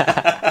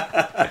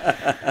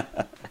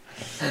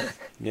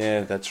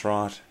 Yeah, that's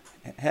right.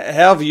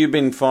 How have you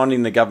been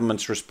finding the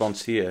government's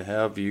response here? How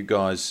have you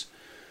guys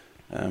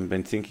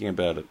been thinking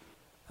about it?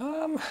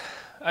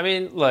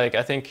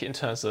 I think in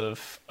terms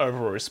of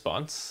overall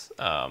response,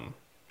 I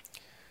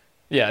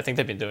think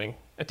they've been doing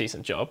a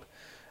decent job.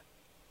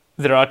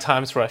 There are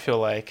times where I feel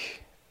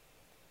like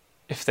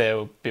if they're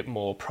a bit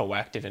more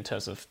proactive in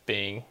terms of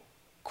being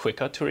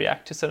quicker to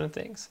react to certain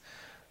things,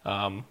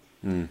 then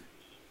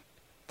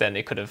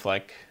it could have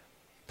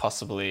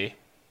possibly,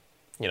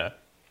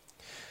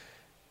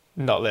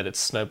 not let it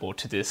snowball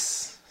to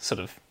this sort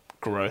of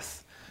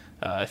growth,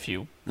 if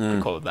you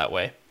could call it that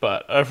way.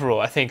 But overall,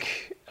 I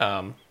think,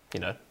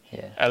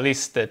 at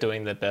least they're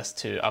doing their best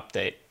to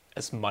update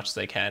as much as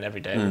they can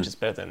every day, which is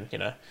better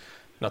than,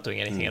 not doing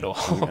anything at all.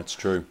 I think that's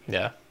true.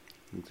 Yeah.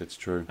 I think that's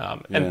true.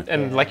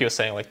 And like you were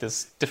saying,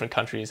 there's different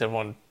countries,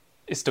 everyone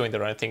is doing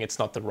their own thing. It's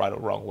not the right or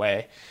wrong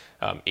way.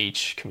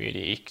 Each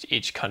community,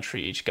 each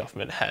country, each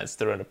government has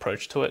their own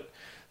approach to it.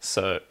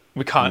 So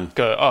we can't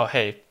go, oh,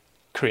 hey,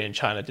 Korea and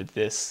China did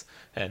this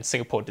and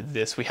Singapore did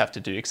this. We have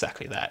to do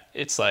exactly that.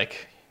 It's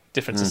like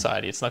different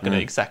society. It's not going to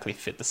exactly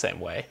fit the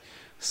same way.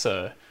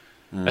 So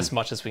as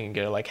much as we can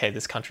go hey,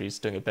 this country is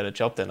doing a better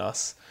job than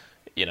us,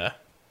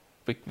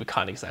 we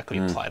can't exactly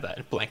apply that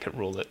and blanket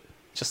rule it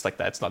just like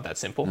that. It's not that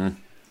simple.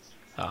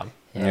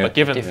 But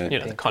given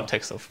the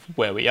context of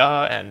where we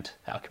are and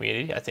our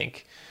community, I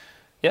think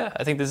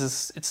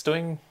it's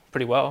doing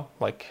pretty well.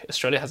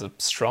 Australia has a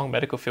strong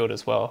medical field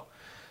as well,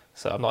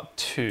 so I'm not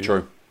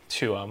too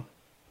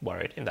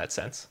worried in that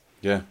sense.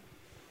 Yeah,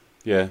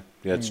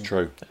 it's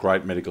true.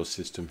 Great medical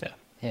system.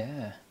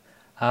 I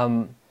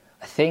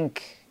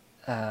think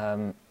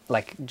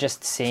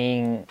just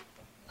seeing,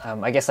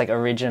 I guess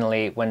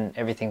originally when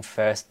everything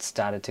first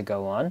started to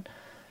go on,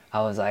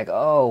 I was like,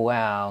 oh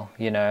wow,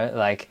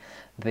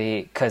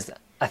 because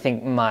I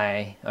think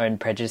my own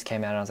prejudice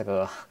came out and I was like,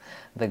 oh,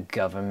 the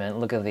government,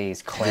 look at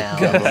these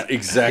clowns.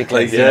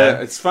 Exactly.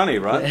 Because, it's funny,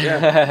 right?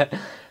 Yeah.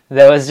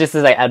 There was just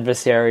this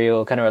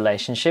adversarial kind of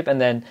relationship, and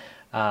then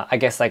I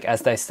guess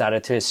as they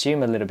started to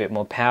assume a little bit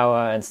more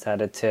power and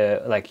started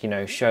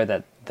to show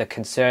that the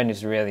concern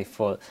is really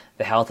for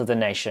the health of the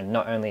nation,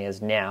 not only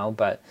as now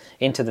but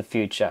into the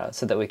future,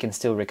 so that we can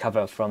still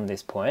recover from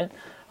this point.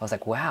 I was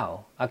like,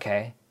 wow,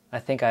 okay, I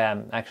think I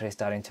am actually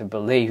starting to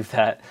believe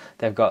that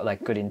they've got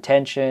good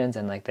intentions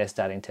and they're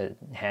starting to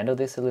handle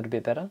this a little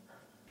bit better.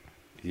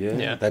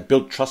 Yeah. They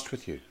built trust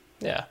with you.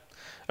 Yeah.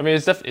 I mean,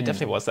 it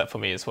definitely was that for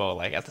me as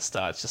well. At the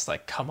start, it's just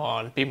come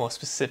on, be more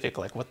specific.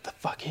 What the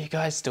fuck are you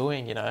guys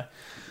doing,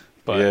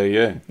 But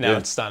now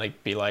it's starting to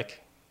be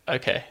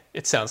okay,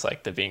 it sounds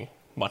like they're being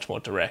much more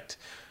direct.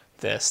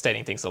 They're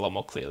stating things a lot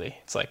more clearly.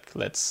 It's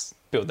let's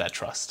build that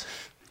trust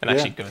and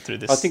actually go through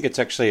this. I think it's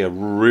actually a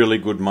really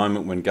good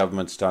moment when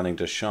government's starting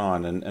to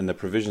shine, and the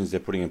provisions they're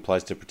putting in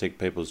place to protect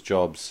people's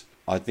jobs,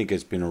 I think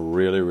has been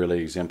really,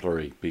 really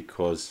exemplary,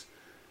 because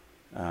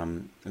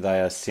they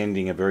are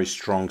sending a very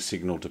strong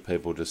signal to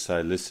people to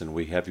say, listen,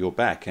 we have your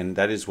back. And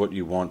that is what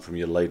you want from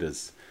your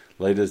leaders.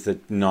 Leaders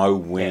that know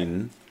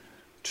when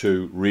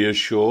to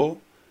reassure,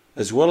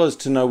 as well as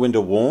to know when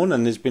to warn.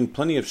 And there's been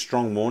plenty of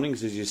strong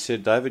warnings, as you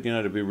said, David,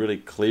 to be really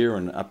clear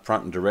and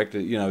upfront and direct,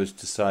 is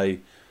to say,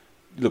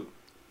 look,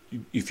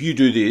 if you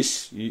do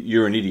this,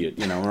 you're an idiot.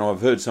 And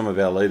I've heard some of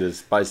our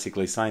leaders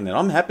basically saying that.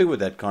 I'm happy with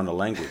that kind of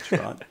language,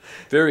 right?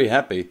 Very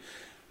happy.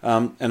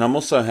 And I'm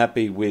also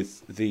happy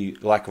with the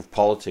lack of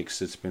politics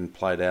that's been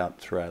played out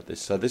throughout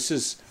this. So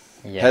this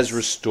has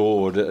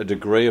restored a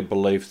degree of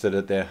belief that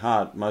at their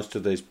heart, most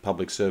of these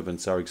public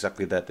servants are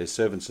exactly that. They're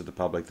servants of the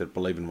public that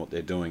believe in what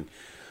they're doing.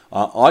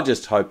 I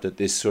just hope that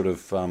this sort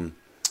of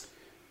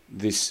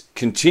this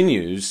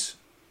continues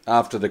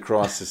after the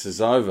crisis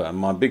is over.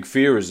 My big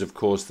fear is, of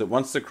course, that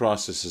once the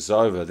crisis is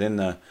over,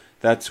 then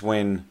that's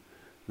when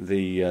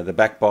the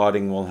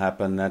backbiting will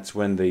happen. That's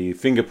when the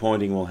finger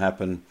pointing will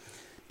happen.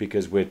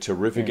 because we're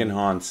terrific in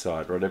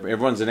hindsight, right?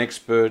 Everyone's an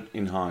expert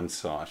in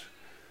hindsight.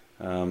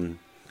 And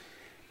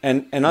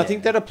I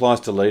think that applies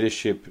to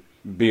leadership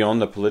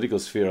beyond the political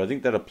sphere. I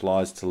think that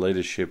applies to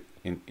leadership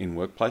in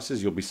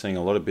workplaces. You'll be seeing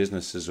a lot of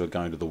businesses who are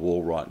going to the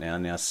wall right now.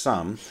 Now,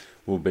 some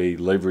will be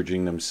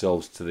leveraging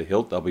themselves to the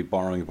hilt. They'll be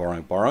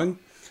borrowing.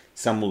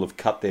 Some will have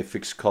cut their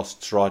fixed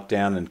costs right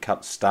down and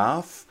cut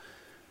staff.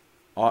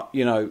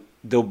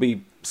 There'll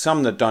be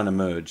some that don't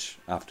emerge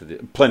after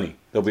this. Plenty.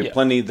 There'll be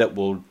plenty that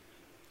will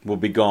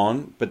be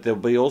gone, but there'll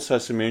be also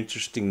some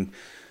interesting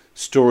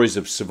stories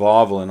of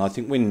survival, and I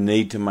think we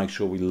need to make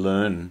sure we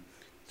learn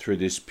through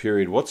this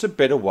period. What's a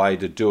better way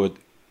to do it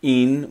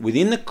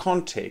within the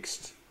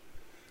context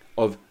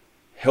of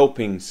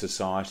helping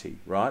society,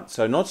 right?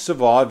 So not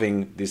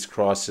surviving this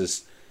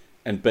crisis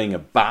and being a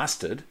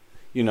bastard,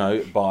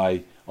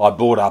 by I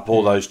bought up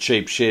all those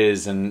cheap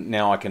shares and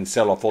now I can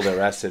sell off all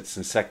their assets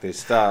and sack their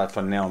staff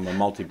and now I'm a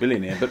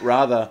multi-billionaire, but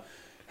rather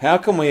how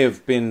can we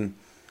have been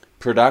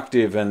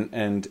productive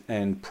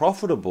and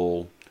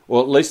profitable,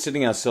 or at least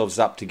setting ourselves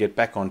up to get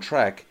back on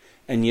track,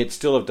 and yet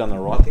still have done the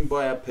right thing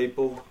by our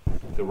people,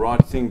 the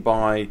right thing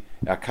by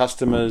our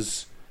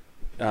customers.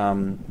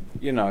 I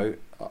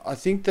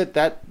think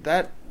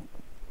that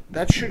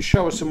should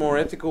show us a more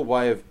ethical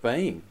way of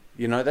being.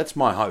 That's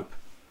my hope.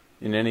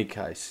 In any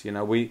case,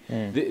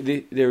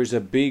 there is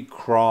a big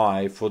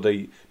cry for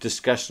the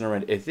discussion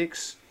around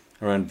ethics,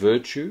 around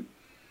virtue.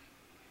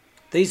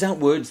 These aren't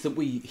words that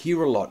we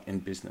hear a lot in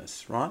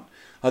business, right?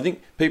 I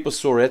think people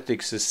saw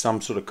ethics as some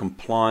sort of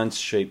compliance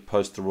sheet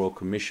post the Royal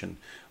Commission.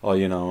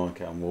 Okay,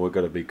 well, we've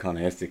got to be kind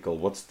of ethical.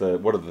 What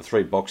are the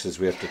 3 boxes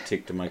we have to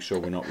tick to make sure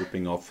we're not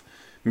ripping off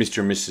Mr.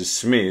 and Mrs.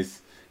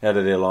 Smith out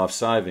of their life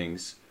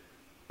savings?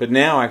 But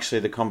now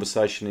actually the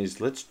conversation is,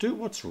 let's do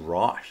what's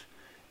right.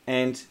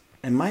 And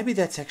maybe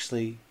that's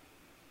actually,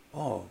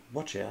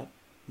 watch out,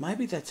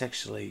 maybe that's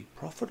actually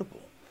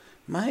profitable.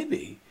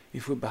 Maybe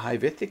if we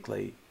behave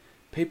ethically,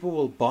 people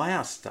will buy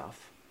our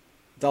stuff,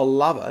 they'll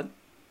love it,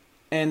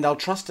 and they'll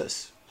trust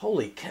us.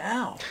 Holy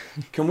cow.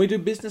 Can we do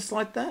business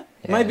like that?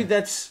 Yeah. Maybe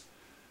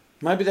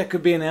that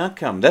could be an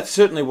outcome. That's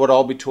certainly what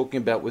I'll be talking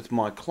about with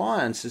my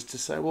clients, is to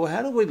say, well,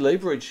 how do we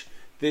leverage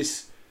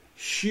this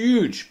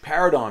huge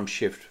paradigm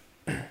shift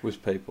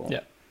with people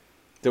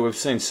that we've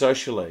seen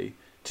socially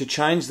to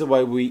change the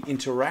way we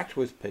interact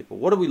with people?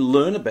 What do we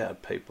learn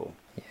about people?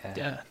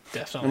 Yeah,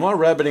 definitely. Am I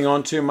rabbiting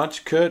on too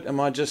much, Kurt? Have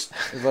I just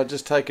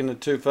taken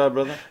it too far,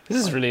 brother? This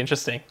is really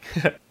interesting.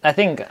 I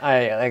think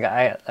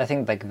I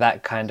think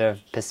that kind of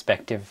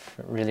perspective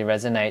really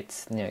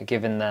resonates.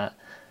 Given that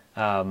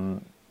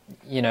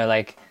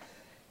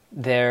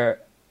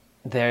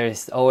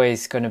there's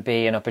always going to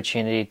be an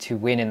opportunity to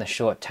win in the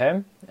short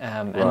term,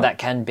 and that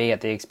can be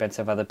at the expense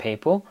of other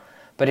people.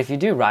 But if you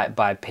do right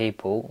by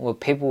people, well,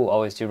 people will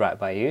always do right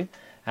by you,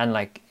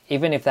 and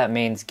even if that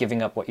means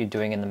giving up what you're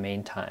doing in the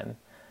meantime,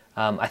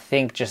 I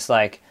think just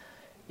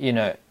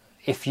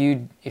if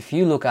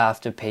you look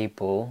after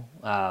people,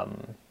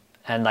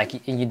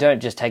 and you don't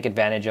just take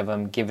advantage of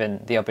them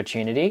given the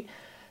opportunity,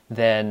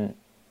 then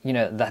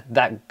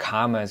that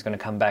karma is going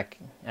to come back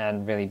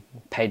and really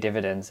pay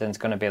dividends, and it's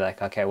going to be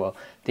okay, well,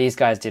 these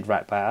guys did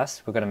right by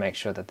us, we're going to make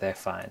sure that they're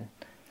fine.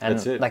 And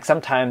that's it.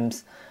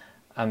 Sometimes,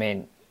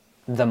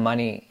 the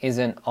money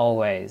isn't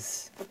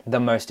always the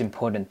most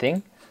important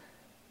thing,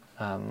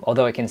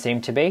 although it can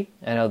seem to be,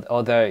 and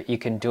although you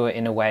can do it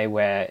in a way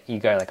where you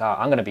go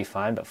I'm going to be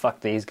fine, but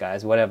fuck these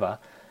guys, whatever.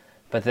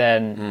 But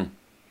then,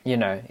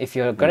 if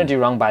you're going to do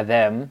wrong by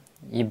them,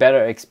 you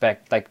better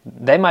expect,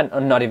 they might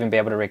not even be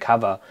able to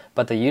recover,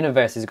 but the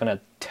universe is going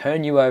to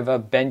turn you over,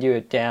 bend you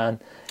down,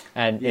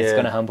 and it's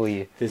going to humble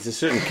you. There's a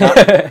certain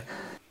cut.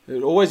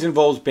 It always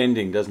involves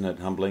bending, doesn't it?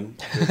 Humbling.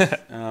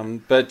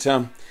 But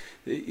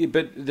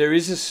there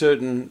is a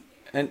certain,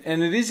 and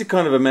it is a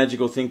kind of a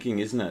magical thinking,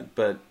 isn't it?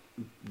 But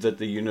that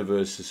the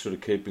universe is sort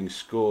of keeping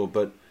score.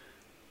 But,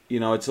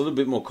 it's a little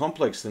bit more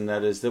complex than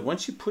that, is that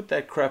once you put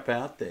that crap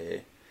out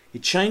there,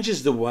 it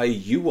changes the way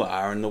you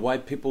are and the way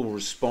people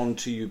respond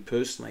to you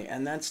personally.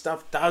 And that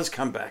stuff does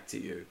come back to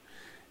you.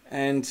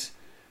 And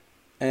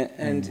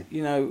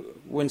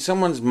when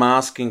someone's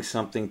masking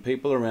something,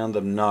 people around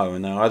them know,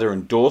 and they either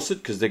endorse it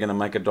because they're going to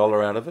make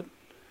 $1 out of it,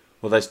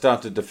 or they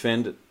start to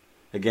defend it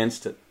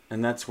against it.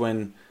 And that's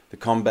when the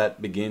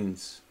combat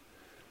begins.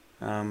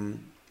 Now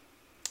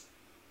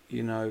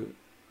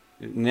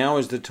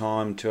is the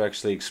time to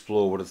actually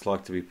explore what it's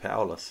like to be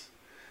powerless.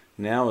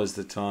 Now is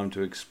the time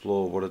to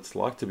explore what it's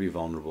like to be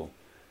vulnerable.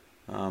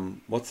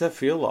 What's that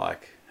feel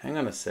like? Hang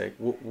on a sec.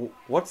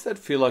 What's that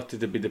feel like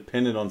to be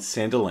dependent on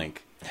Centrelink?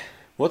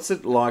 What's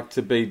it like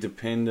to be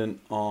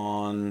dependent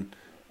on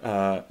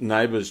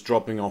neighbours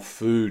dropping off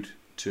food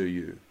to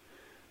you?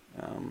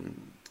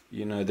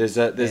 There's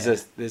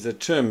a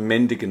term,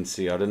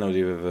 mendicancy. I don't know if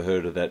you've ever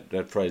heard of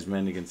that phrase,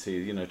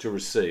 mendicancy. To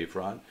receive,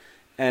 right?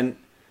 And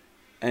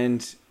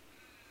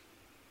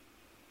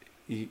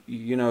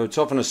it's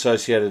often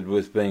associated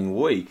with being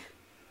weak.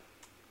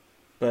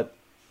 But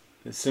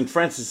St.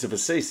 Francis of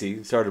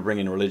Assisi, sorry to bring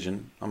in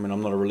religion. I'm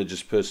not a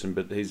religious person,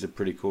 but he's a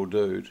pretty cool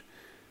dude.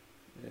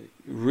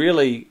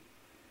 really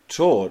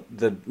taught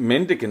that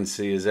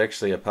mendicancy is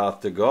actually a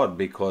path to God,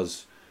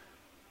 because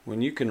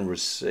when you can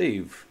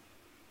receive,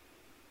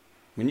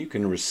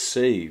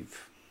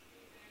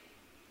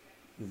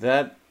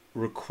 that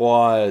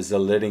requires a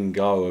letting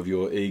go of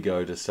your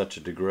ego to such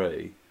a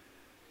degree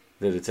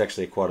that it's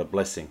actually quite a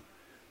blessing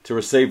to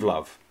receive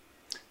love,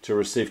 to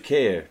receive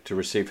care, to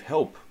receive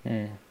help,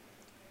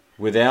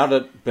 without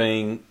it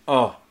being,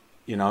 oh,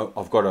 you know,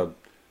 I've got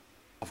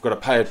to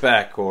pay it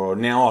back, or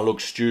now I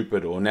look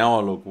stupid, or now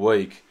I look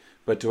weak.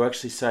 But to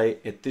actually say,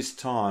 at this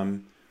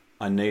time,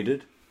 I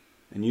needed,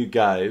 and you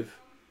gave,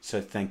 so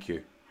thank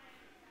you.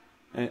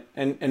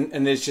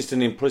 And there's just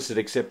an implicit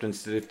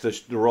acceptance that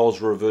if the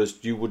roles were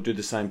reversed, you would do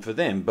the same for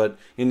them. But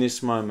in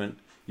this moment,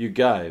 you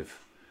gave.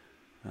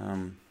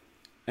 And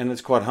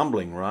it's quite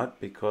humbling, right?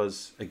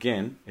 Because,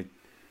 again,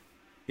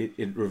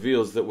 it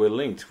reveals that we're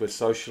linked. We're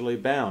socially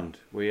bound.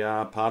 We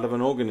are part of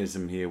an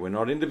organism here. We're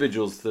not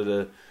individuals that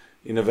are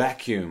in a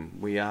vacuum.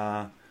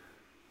 We're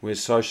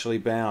socially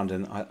bound.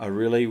 And I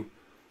really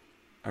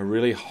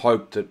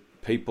hope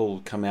that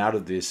people come out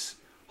of this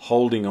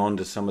holding on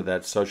to some of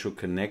that social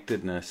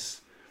connectedness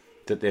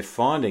that they're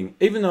finding,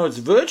 even though it's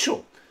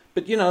virtual.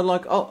 But, you know,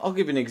 like, I'll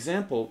give you an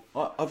example.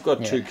 I've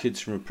got two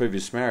kids from a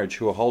previous marriage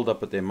who are holed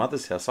up at their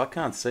mother's house. I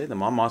can't see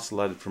them. I'm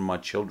isolated from my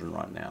children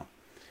right now,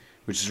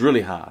 which is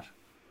really hard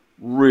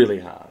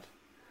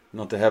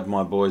not to have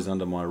my boys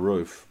under my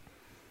roof.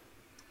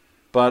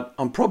 But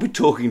I'm probably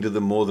talking to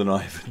them more than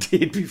I ever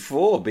did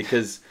before,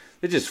 because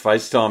they're just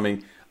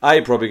FaceTiming. A,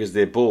 probably because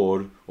they're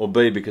bored, or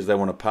B, because they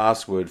want a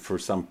password for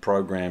some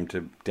program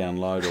to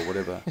download or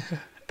whatever.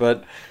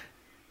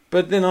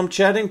 But then I'm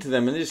chatting to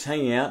them and they're just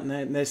hanging out,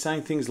 and they're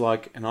saying things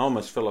like, and I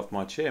almost fell off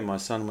my chair. My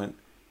son went,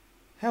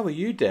 "How are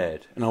you,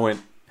 Dad?" And I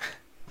went,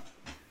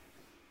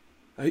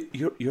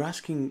 "You're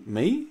asking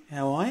me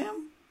how I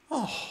am?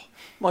 Oh,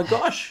 my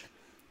gosh,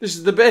 this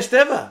is the best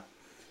ever."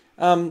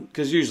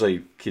 Because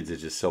usually kids are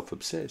just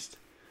self-obsessed.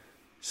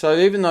 So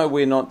even though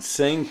we're not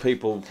seeing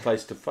people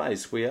face to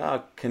face, we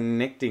are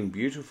connecting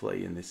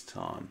beautifully in this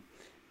time.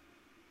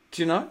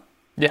 Do you know?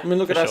 Yeah. I mean,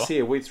 look at us sure.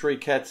 here. We three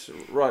cats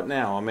right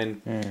now. I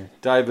mean,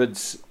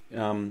 David's,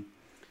 you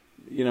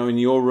know, in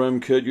your room,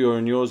 Kurt, you're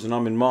in yours, and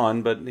I'm in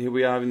mine. But here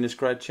we are having this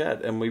great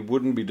chat, and we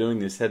wouldn't be doing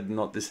this had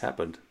not this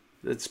happened.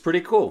 It's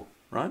pretty cool,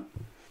 right?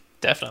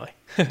 Definitely.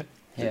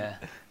 Yeah.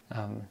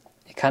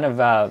 It kind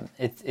of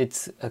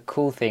it's a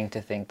cool thing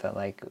to think that,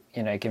 like,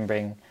 you know, it can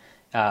bring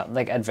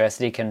like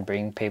adversity can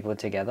bring people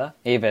together,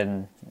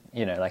 even,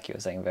 you know, like you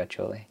were saying,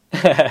 virtually.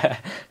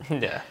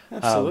 Yeah.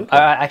 Absolutely.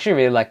 I actually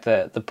really like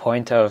the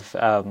point of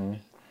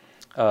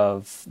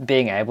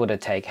being able to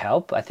take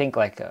help. I think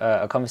like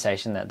a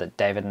conversation that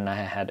David and I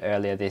had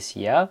earlier this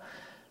year,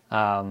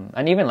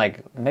 and even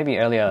like maybe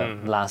earlier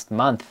last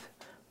month,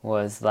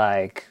 was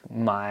like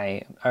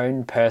my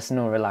own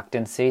personal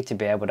reluctancy to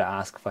be able to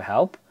ask for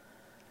help.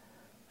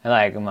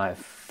 Like my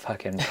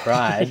fucking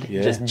pride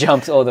just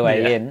jumps all the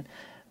way in.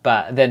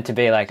 But then to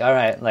be like, all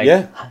right,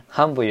 like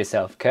humble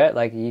yourself, Kurt.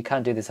 Like you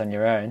can't do this on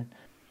your own.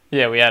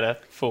 Yeah, we had a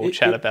full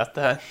chat about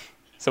that.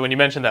 So when you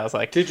mentioned that, I was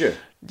like, did you?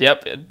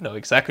 Yep, I know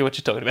exactly what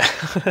you're talking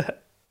about.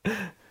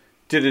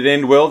 Did it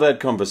end well, that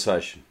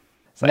conversation?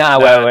 Like, no,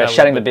 we're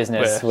shutting the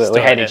business. We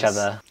hate each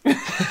other.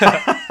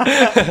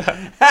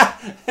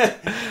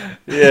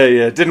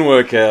 Yeah, it didn't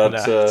work out.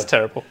 No, it's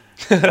terrible.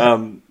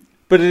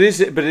 But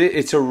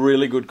it's a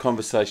really good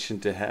conversation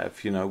to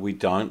have. You know, we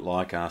don't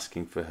like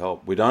asking for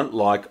help. We don't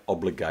like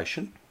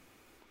obligation,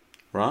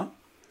 right?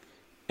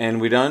 And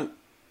we don't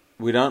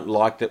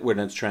like that when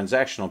it's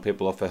transactional.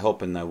 People offer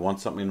help and they want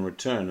something in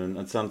return, and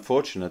it's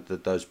unfortunate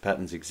that those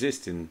patterns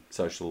exist in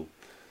social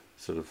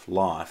sort of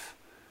life.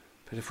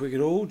 But if we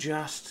could all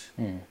just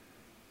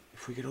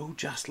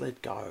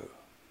let go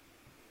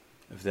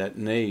of that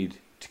need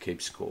to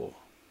keep score,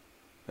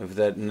 of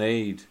that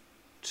need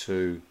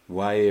to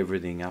weigh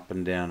everything up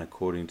and down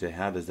according to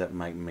how does that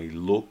make me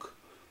look,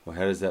 or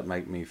how does that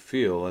make me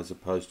feel, as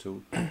opposed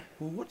to, well,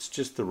 what's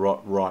just the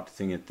right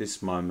thing at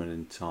this moment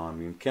in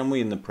time? And can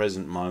we in the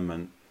present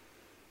moment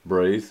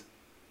breathe,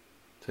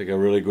 take a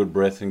really good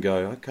breath and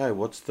go, okay,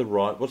 what's the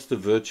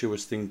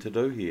virtuous thing to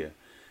do here?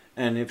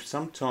 And if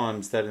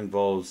sometimes that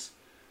involves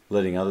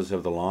letting others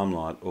have the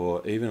limelight,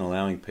 or even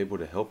allowing people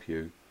to help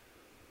you,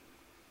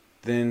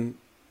 then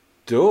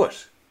do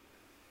it.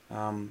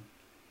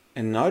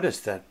 And notice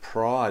that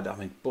pride. I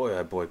mean, boy,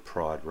 oh boy,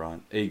 pride,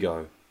 right?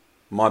 Ego.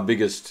 My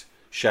biggest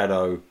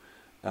shadow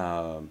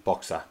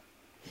boxer,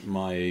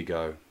 my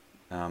ego.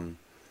 And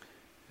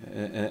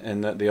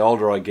that the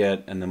older I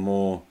get and the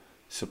more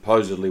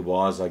supposedly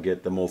wise I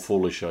get, the more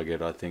foolish I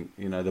get, I think.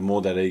 You know, the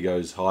more that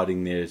ego's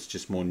hiding there, it's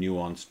just more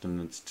nuanced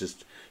and it's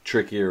just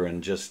trickier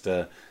and just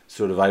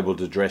sort of able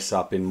to dress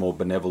up in more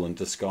benevolent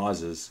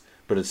disguises,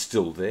 but it's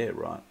still there,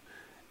 right?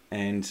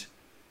 And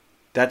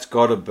that's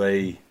got to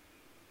be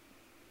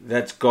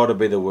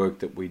the work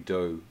that we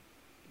do,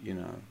 you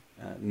know,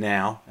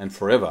 now and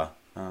forever.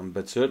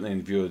 But certainly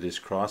in view of this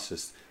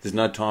crisis, there's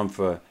no time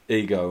for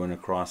ego in a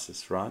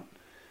crisis, right?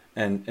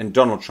 And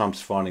Donald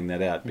Trump's finding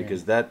that out,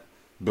 because that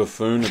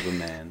buffoon of a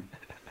man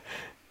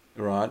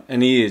right?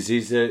 And he is.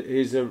 He's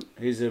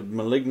a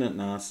malignant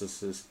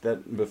narcissist.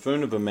 That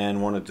buffoon of a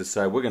man wanted to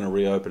say we're going to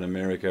reopen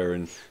America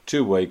in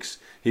 2 weeks.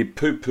 He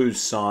poo-poos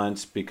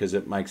science because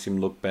it makes him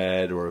look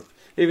bad, or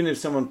even if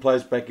someone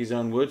plays back his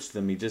own words to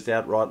them, he just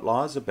outright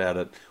lies about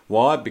it.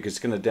 Why? Because it's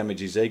going to damage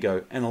his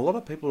ego. And a lot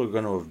of people are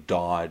going to have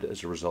died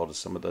as a result of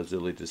some of those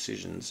early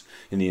decisions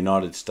in the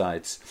United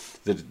States.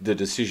 The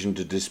decision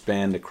to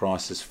disband the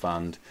crisis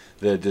fund,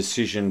 the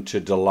decision to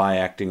delay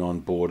acting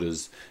on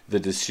borders, the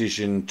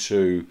decision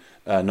to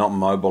not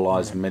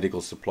mobilise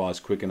medical supplies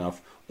quick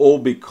enough, all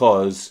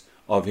because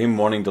of him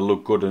wanting to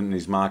look good in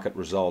his market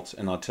results.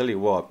 And I tell you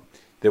what,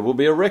 there will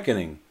be a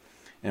reckoning.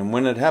 And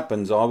when it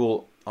happens, I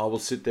will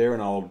sit there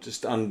and I'll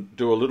just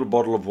do a little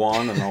bottle of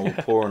wine and I will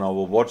pour and I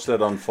will watch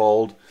that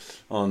unfold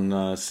on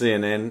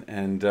CNN.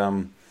 And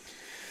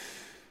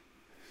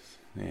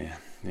yeah,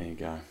 there you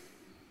go.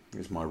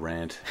 Here's my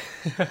rant.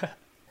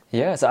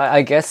 Yeah, so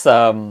I guess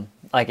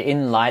like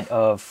in light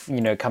of,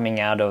 you know, coming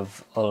out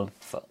of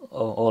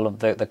all of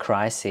the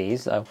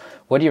crises,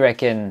 what do you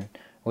reckon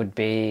would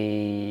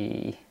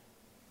be,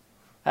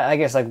 I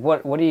guess, like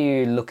what are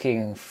you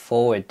looking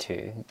forward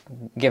to,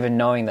 given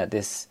knowing that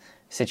this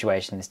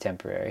situation is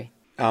temporary?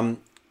 On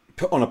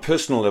a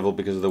personal level,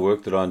 because of the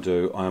work that I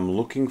do, I am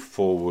looking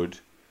forward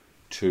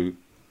to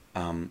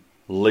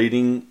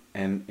leading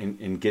and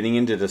in getting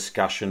into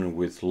discussion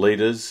with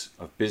leaders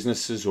of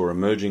businesses or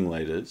emerging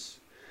leaders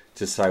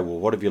to say, well,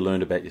 what have you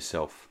learned about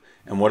yourself?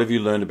 And what have you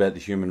learned about the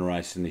human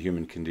race and the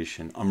human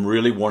condition? I'm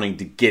really wanting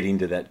to get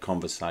into that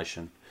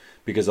conversation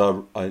because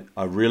I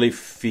really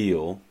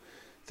feel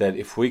that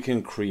if we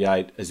can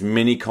create as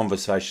many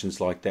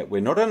conversations like that,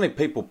 where not only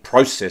people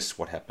process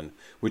what happened,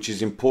 which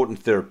is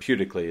important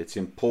therapeutically, it's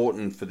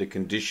important for the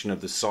condition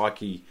of the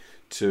psyche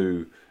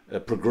to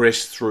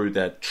progress through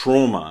that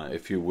trauma,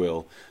 if you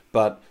will,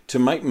 but to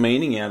make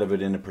meaning out of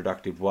it in a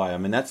productive way. I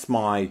mean, that's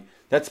my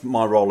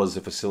role as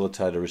a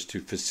facilitator, is to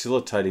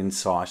facilitate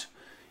insight.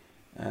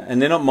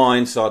 And they're not my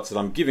insights that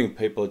I'm giving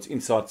people, it's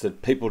insights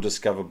that people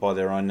discover by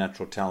their own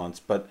natural talents,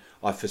 but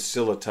I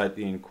facilitate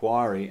the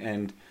inquiry,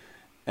 and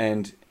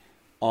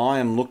I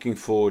am looking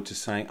forward to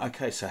saying,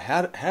 okay, so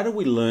how do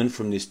we learn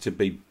from this to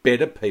be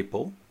better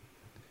people,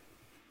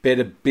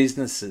 better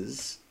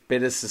businesses,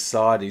 better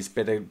societies,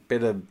 better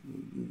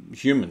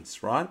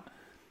humans, right?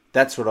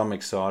 That's what I'm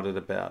excited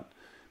about,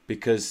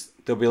 because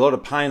there'll be a lot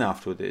of pain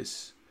after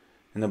this,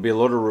 and there'll be a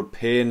lot of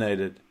repair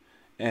needed.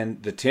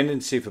 And the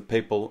tendency for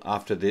people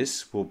after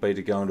this will be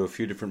to go into a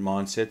few different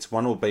mindsets.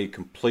 One will be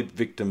complete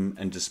victim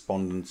and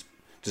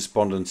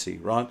despondency,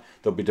 right?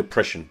 There'll be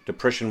depression.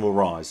 Depression will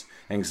rise.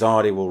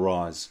 Anxiety will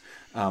rise.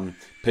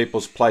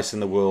 People's place in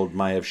the world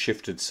may have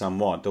shifted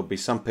somewhat. There'll be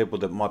some people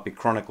that might be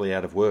chronically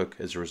out of work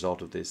as a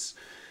result of this.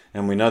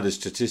 And we know the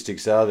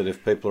statistics are that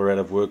if people are out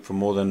of work for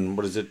more than,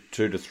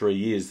 2 to 3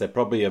 years, they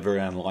probably are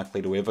very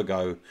unlikely to ever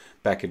go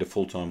back into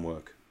full-time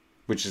work,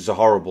 which is a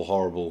horrible,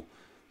 horrible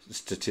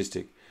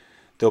statistic.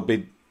 There'll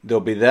be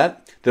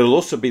that. There'll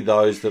also be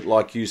those that,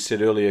 like you said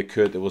earlier,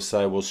 Kurt, that will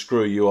say, well,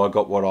 screw you, I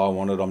got what I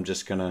wanted, I'm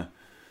just going to,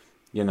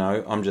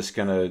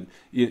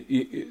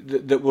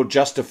 that will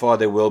justify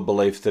their world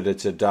belief that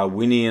it's a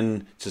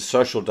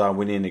social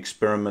Darwinian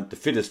experiment, the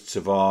fittest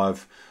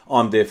survive,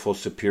 I'm therefore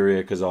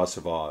superior because I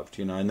survived,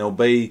 and there'll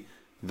be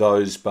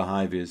those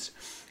behaviours.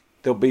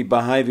 There'll be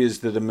behaviours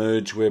that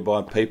emerge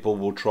whereby people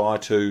will try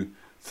to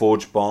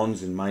forge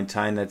bonds and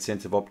maintain that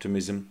sense of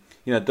optimism.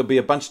 There'll be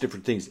a bunch of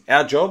different things.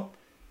 Our job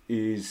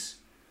is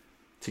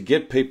to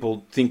get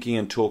people thinking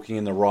and talking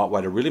in the right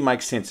way, to really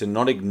make sense and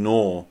not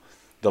ignore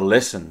the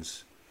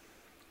lessons,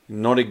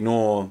 not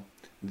ignore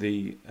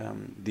the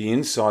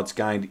insights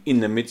gained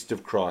in the midst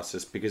of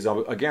crisis. Because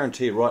I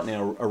guarantee you right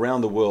now, around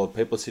the world,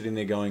 people are sitting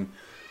there going,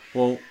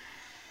 well,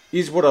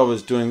 is what I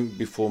was doing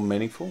before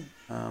meaningful?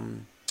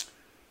 Am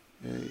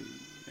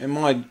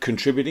I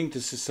contributing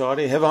to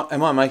society?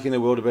 Am I making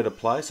the world a better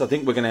place? I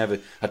think we're going to have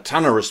a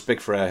ton of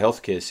respect for our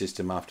healthcare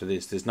system after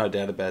this. There's no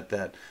doubt about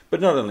that. But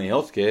not only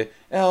healthcare,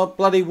 our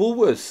bloody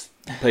Woolworths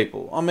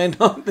people. I mean,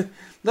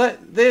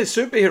 they're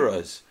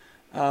superheroes.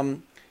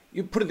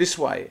 You put it this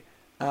way,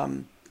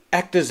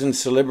 actors and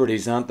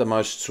celebrities aren't the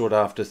most sought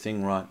after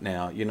thing right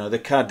now. The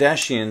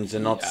Kardashians are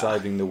not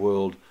saving the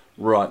world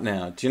right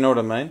now. Do you know what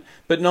I mean?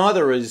 But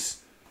neither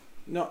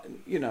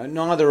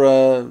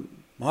are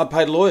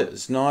high-paid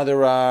lawyers.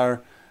 Neither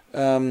are,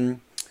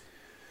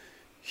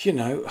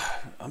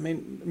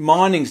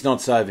 mining's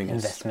not saving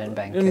us.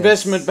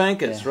 Investment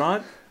bankers,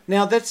 right?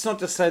 Now, that's not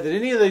to say that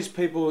any of these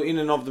people in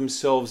and of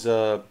themselves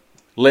are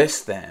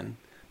less than,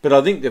 but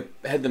I think they've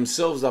had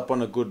themselves up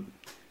on a good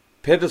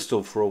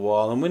pedestal for a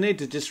while, and we need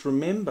to just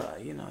remember,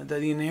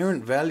 the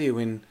inherent value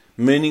in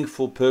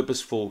meaningful,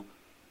 purposeful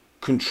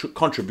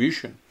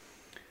contribution.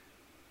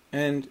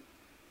 And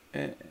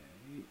I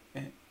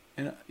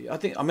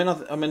think,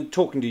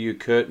 talking to you,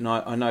 Kurt, and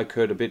I know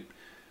Kurt a bit,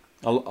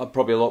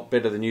 probably a lot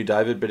better than you,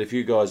 David, but if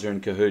you guys are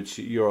in cahoots,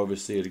 you're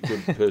obviously a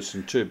good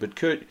person too. But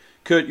Kurt,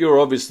 you're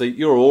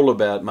all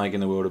about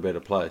making the world a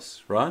better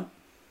place, right?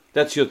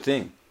 That's your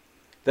thing.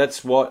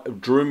 That's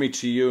what drew me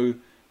to you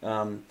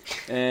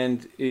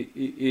And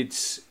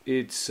it's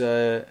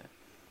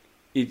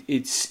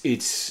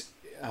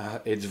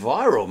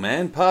viral,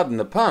 man. Pardon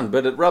the pun,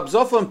 but it rubs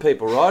off on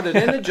people, right? It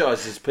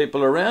energizes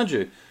people around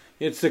you.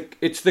 It's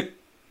the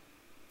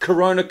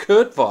Corona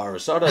Kurt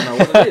virus. I don't know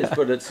what it is,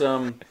 but it's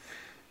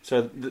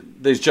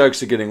these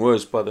jokes are getting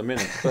worse by the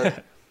minute.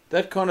 But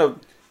that kind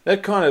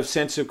of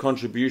sense of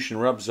contribution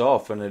rubs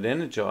off and it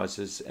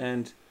energizes.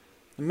 And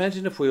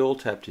imagine if we all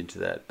tapped into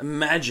that.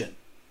 Imagine.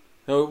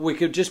 We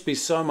could just be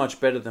so much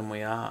better than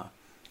we are.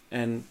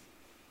 And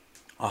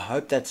I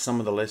hope that's some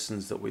of the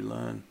lessons that we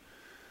learn.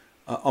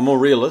 I'm a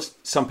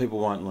realist. Some people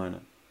won't learn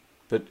it.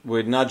 But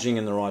we're nudging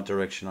in the right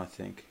direction, I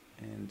think.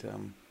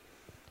 And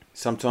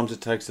sometimes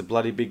it takes a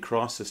bloody big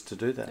crisis to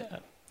do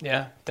that.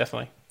 Yeah,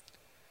 definitely.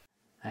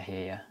 I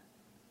hear you.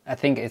 I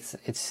think it's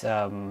there's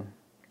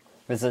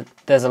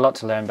a lot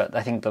to learn, but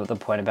I think the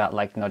point about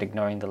like not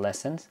ignoring the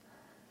lessons,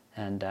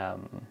 and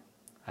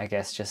I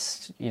guess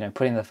just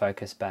putting the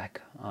focus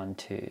back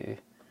onto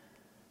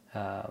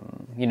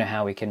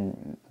how we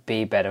can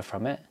be better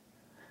from it.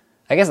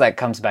 I guess that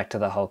comes back to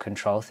the whole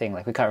control thing.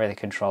 Like we can't really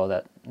control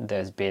that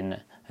there's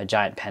been a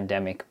giant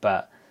pandemic,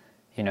 but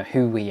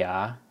who we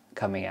are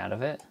coming out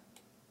of it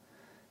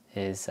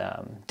is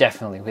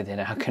definitely within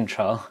our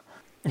control.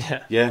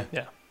 Yeah.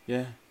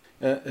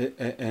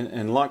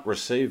 And like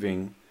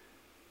receiving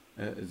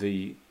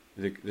the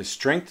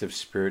strength of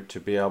spirit to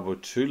be able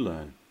to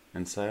learn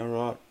and say, all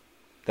right,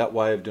 that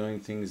way of doing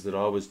things that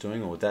I was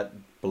doing, or that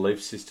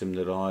belief system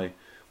that I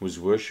was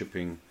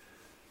worshipping,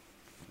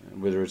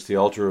 whether it's the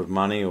altar of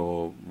money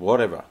or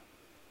whatever,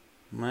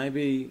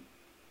 maybe.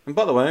 And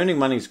by the way, earning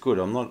money is good.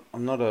 I'm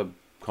not a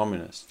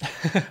communist,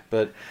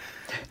 but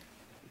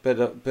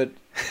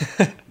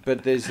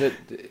there's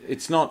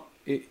it's not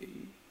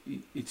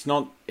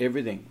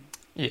everything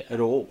at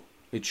all.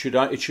 It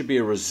should be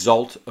a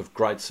result of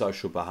great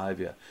social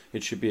behaviour.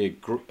 It should be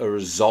a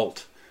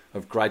result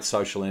of great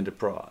social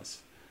enterprise,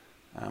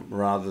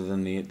 rather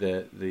than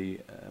the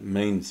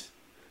means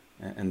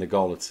and the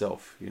goal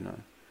itself.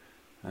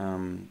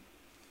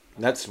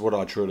 That's what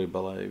I truly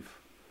believe.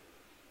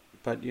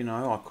 But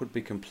I could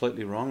be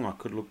completely wrong. I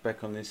could look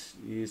back on this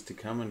years to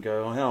come and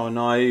go, oh, how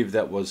naive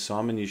that was,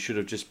 Simon. You should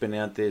have just been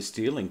out there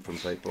stealing from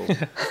people.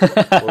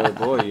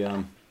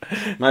 boy,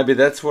 maybe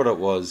that's what it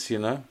was.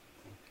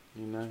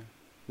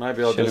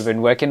 Maybe I'll should have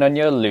been working on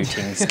your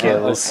looting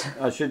skills.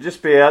 I should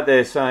just be out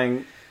there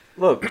saying,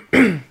 look,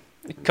 a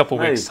couple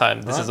of weeks'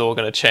 time, this is all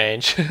going to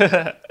change.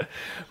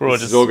 We're all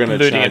just looting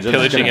and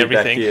pillaging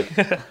everything.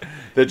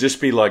 There'd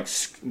just be like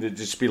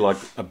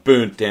a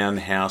burnt down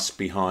house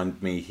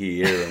behind me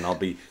here, and I'll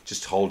be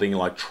just holding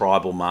like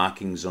tribal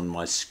markings on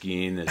my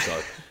skin as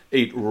I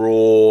eat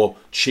raw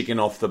chicken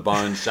off the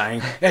bone,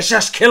 saying, "It's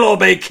just kill or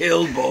be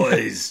killed,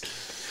 boys."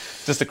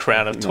 Just a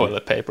crown of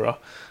toilet paper.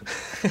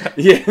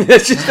 Yeah,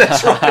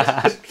 that's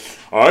right.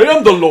 I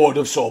am the Lord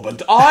of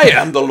Sorbent. I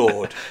am the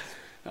Lord.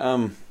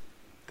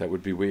 That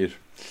would be weird.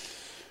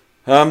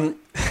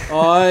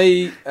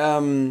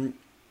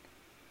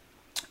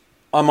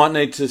 I might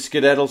need to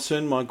skedaddle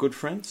soon, my good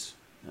friends.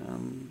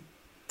 No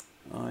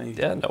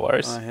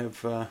worries. I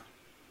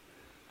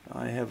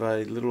have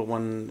a little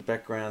one in the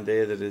background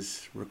there that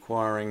is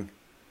requiring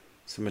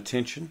some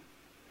attention.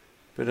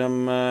 But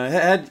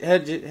how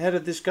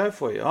did this go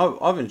for you?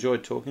 I've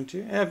enjoyed talking to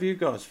you. How have you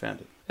guys found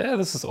it? Yeah,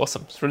 this is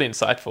awesome. It's really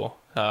insightful.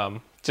 I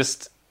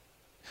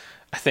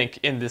think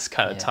in this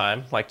kind of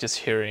time, like just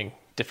hearing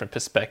different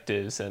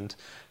perspectives and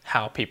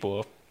how people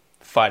are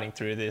fighting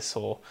through this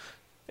or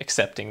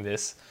accepting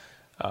this,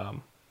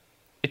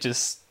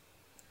 it's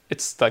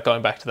like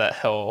going back to that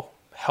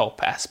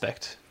help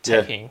aspect,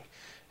 taking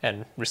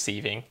and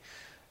receiving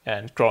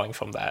and growing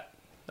from that.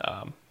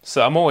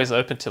 So I'm always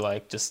open to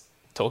like just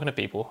talking to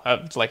people.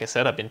 Like I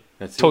said, I've been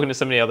talking to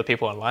so many other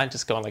people online,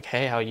 just going like,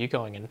 hey, how are you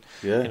going? And,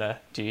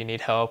 do you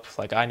need help?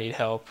 Like I need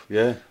help.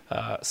 Yeah.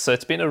 So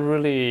it's been a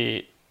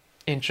really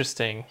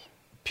interesting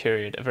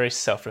period, a very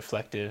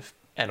self-reflective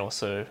and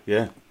also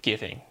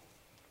giving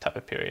type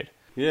of period.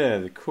 Yeah,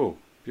 they're cool.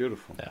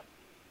 Beautiful. Yeah.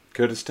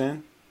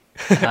 Kurdistan?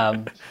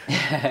 I'd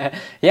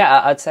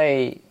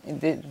say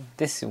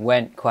this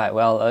went quite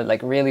well.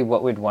 Like really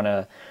what we'd want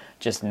to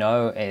just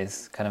know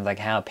is kind of like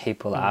how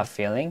people are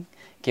feeling,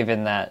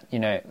 given that,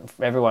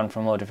 everyone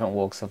from all different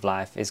walks of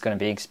life is going to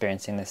be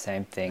experiencing the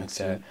same thing.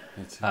 That's it.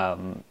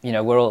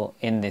 We're all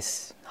in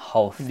this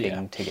whole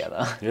thing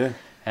together. Yeah.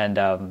 And,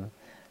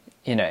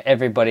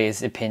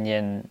 everybody's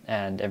opinion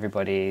and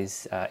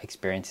everybody's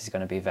experience is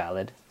going to be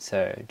valid.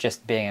 So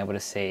just being able to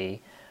see,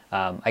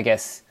 I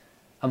guess,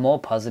 a more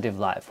positive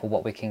light for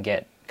what we can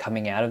get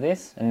coming out of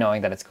this, and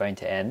knowing that it's going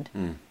to end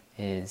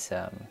is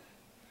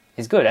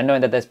good. And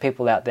knowing that there's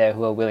people out there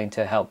who are willing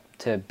to help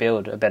to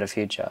build a better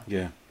future.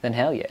 Yeah. Then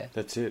hell yeah.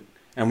 That's it.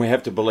 And we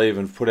have to believe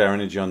and put our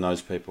energy on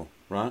those people,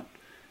 right?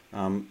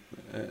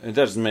 It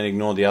doesn't mean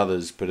ignore the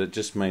others, but it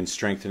just means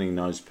strengthening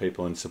those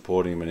people and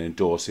supporting them and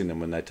endorsing them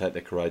when they take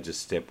the courageous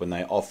step, when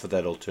they offer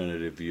that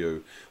alternative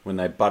view, when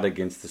they butt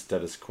against the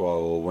status quo,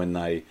 or when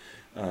they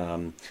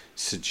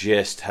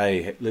suggest,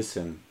 hey,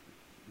 listen,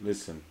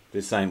 listen,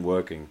 this ain't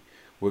working.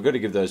 We've got to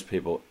give those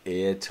people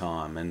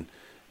airtime,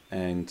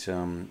 and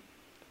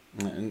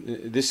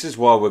this is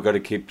why we've got to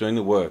keep doing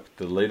the work,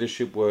 the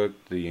leadership work,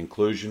 the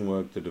inclusion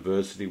work, the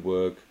diversity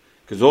work,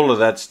 because all of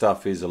that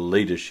stuff is a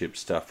leadership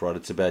stuff, right?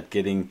 It's about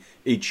getting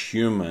each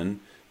human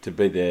to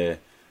be their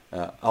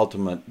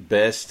ultimate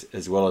best,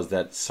 as well as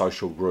that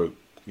social group,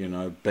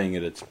 being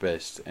at its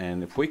best.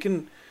 And if we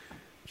can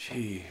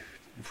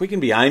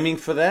be aiming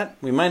for that,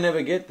 we may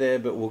never get there,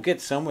 but we'll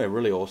get somewhere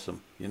really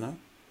awesome,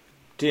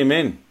 Dear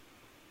men,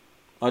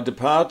 I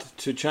depart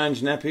to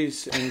change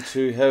nappies and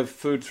to have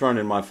food thrown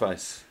in my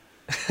face.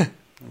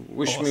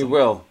 Wish me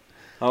well.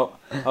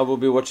 I will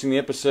be watching the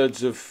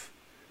episodes of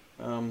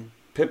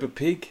Peppa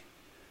Pig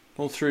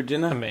all through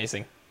dinner.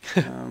 Amazing.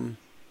 And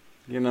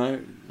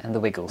the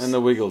Wiggles. And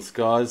the Wiggles,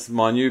 guys.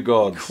 My new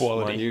gods.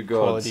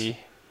 Quality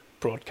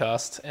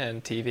broadcast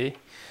and TV.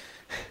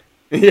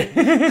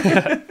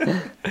 Yeah.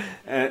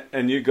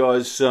 and you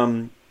guys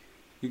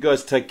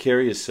take care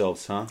of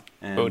yourselves, huh?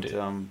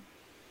 And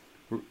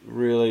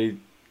really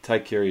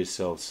take care of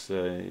yourselves.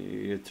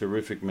 You're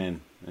terrific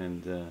men,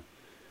 and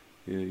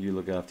you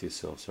look after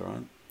yourselves, all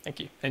right? Thank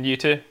you. And you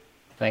too.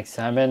 Thanks,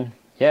 Simon.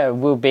 Yeah,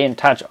 we'll be in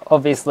touch,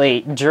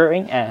 obviously,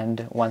 during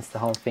and once the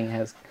whole thing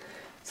has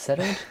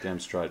settled. Damn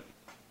straight.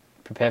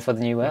 Prepare for the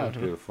new world.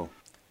 Beautiful.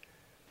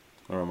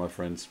 All right, my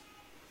friends.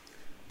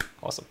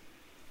 Awesome.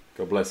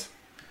 God bless.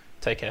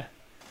 Take care.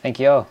 Thank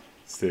you all.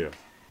 See ya.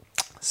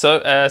 So,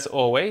 as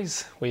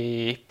always,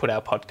 we put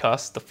our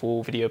podcast, the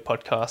full video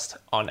podcast,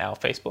 on our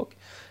Facebook.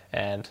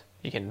 And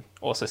you can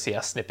also see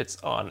our snippets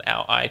on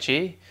our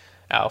IG.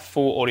 Our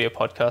full audio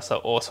podcasts are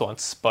also on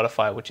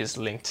Spotify, which is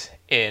linked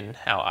in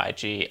our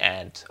IG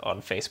and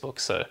on Facebook.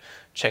 So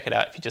check it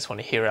out if you just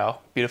want to hear our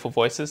beautiful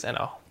voices and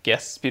our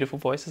guests' beautiful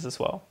voices as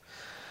well.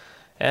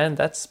 And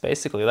that's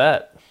basically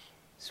that.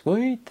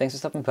 Sweet. Thanks for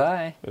stopping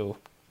by. We'll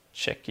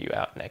check you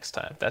out next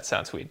time. That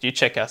sounds weird. You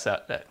check us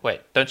out. Wait,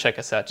 don't check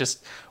us out.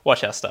 Just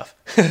watch our stuff.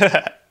 See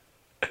ya.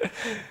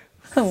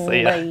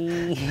 Bye.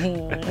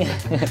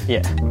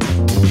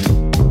 Yeah.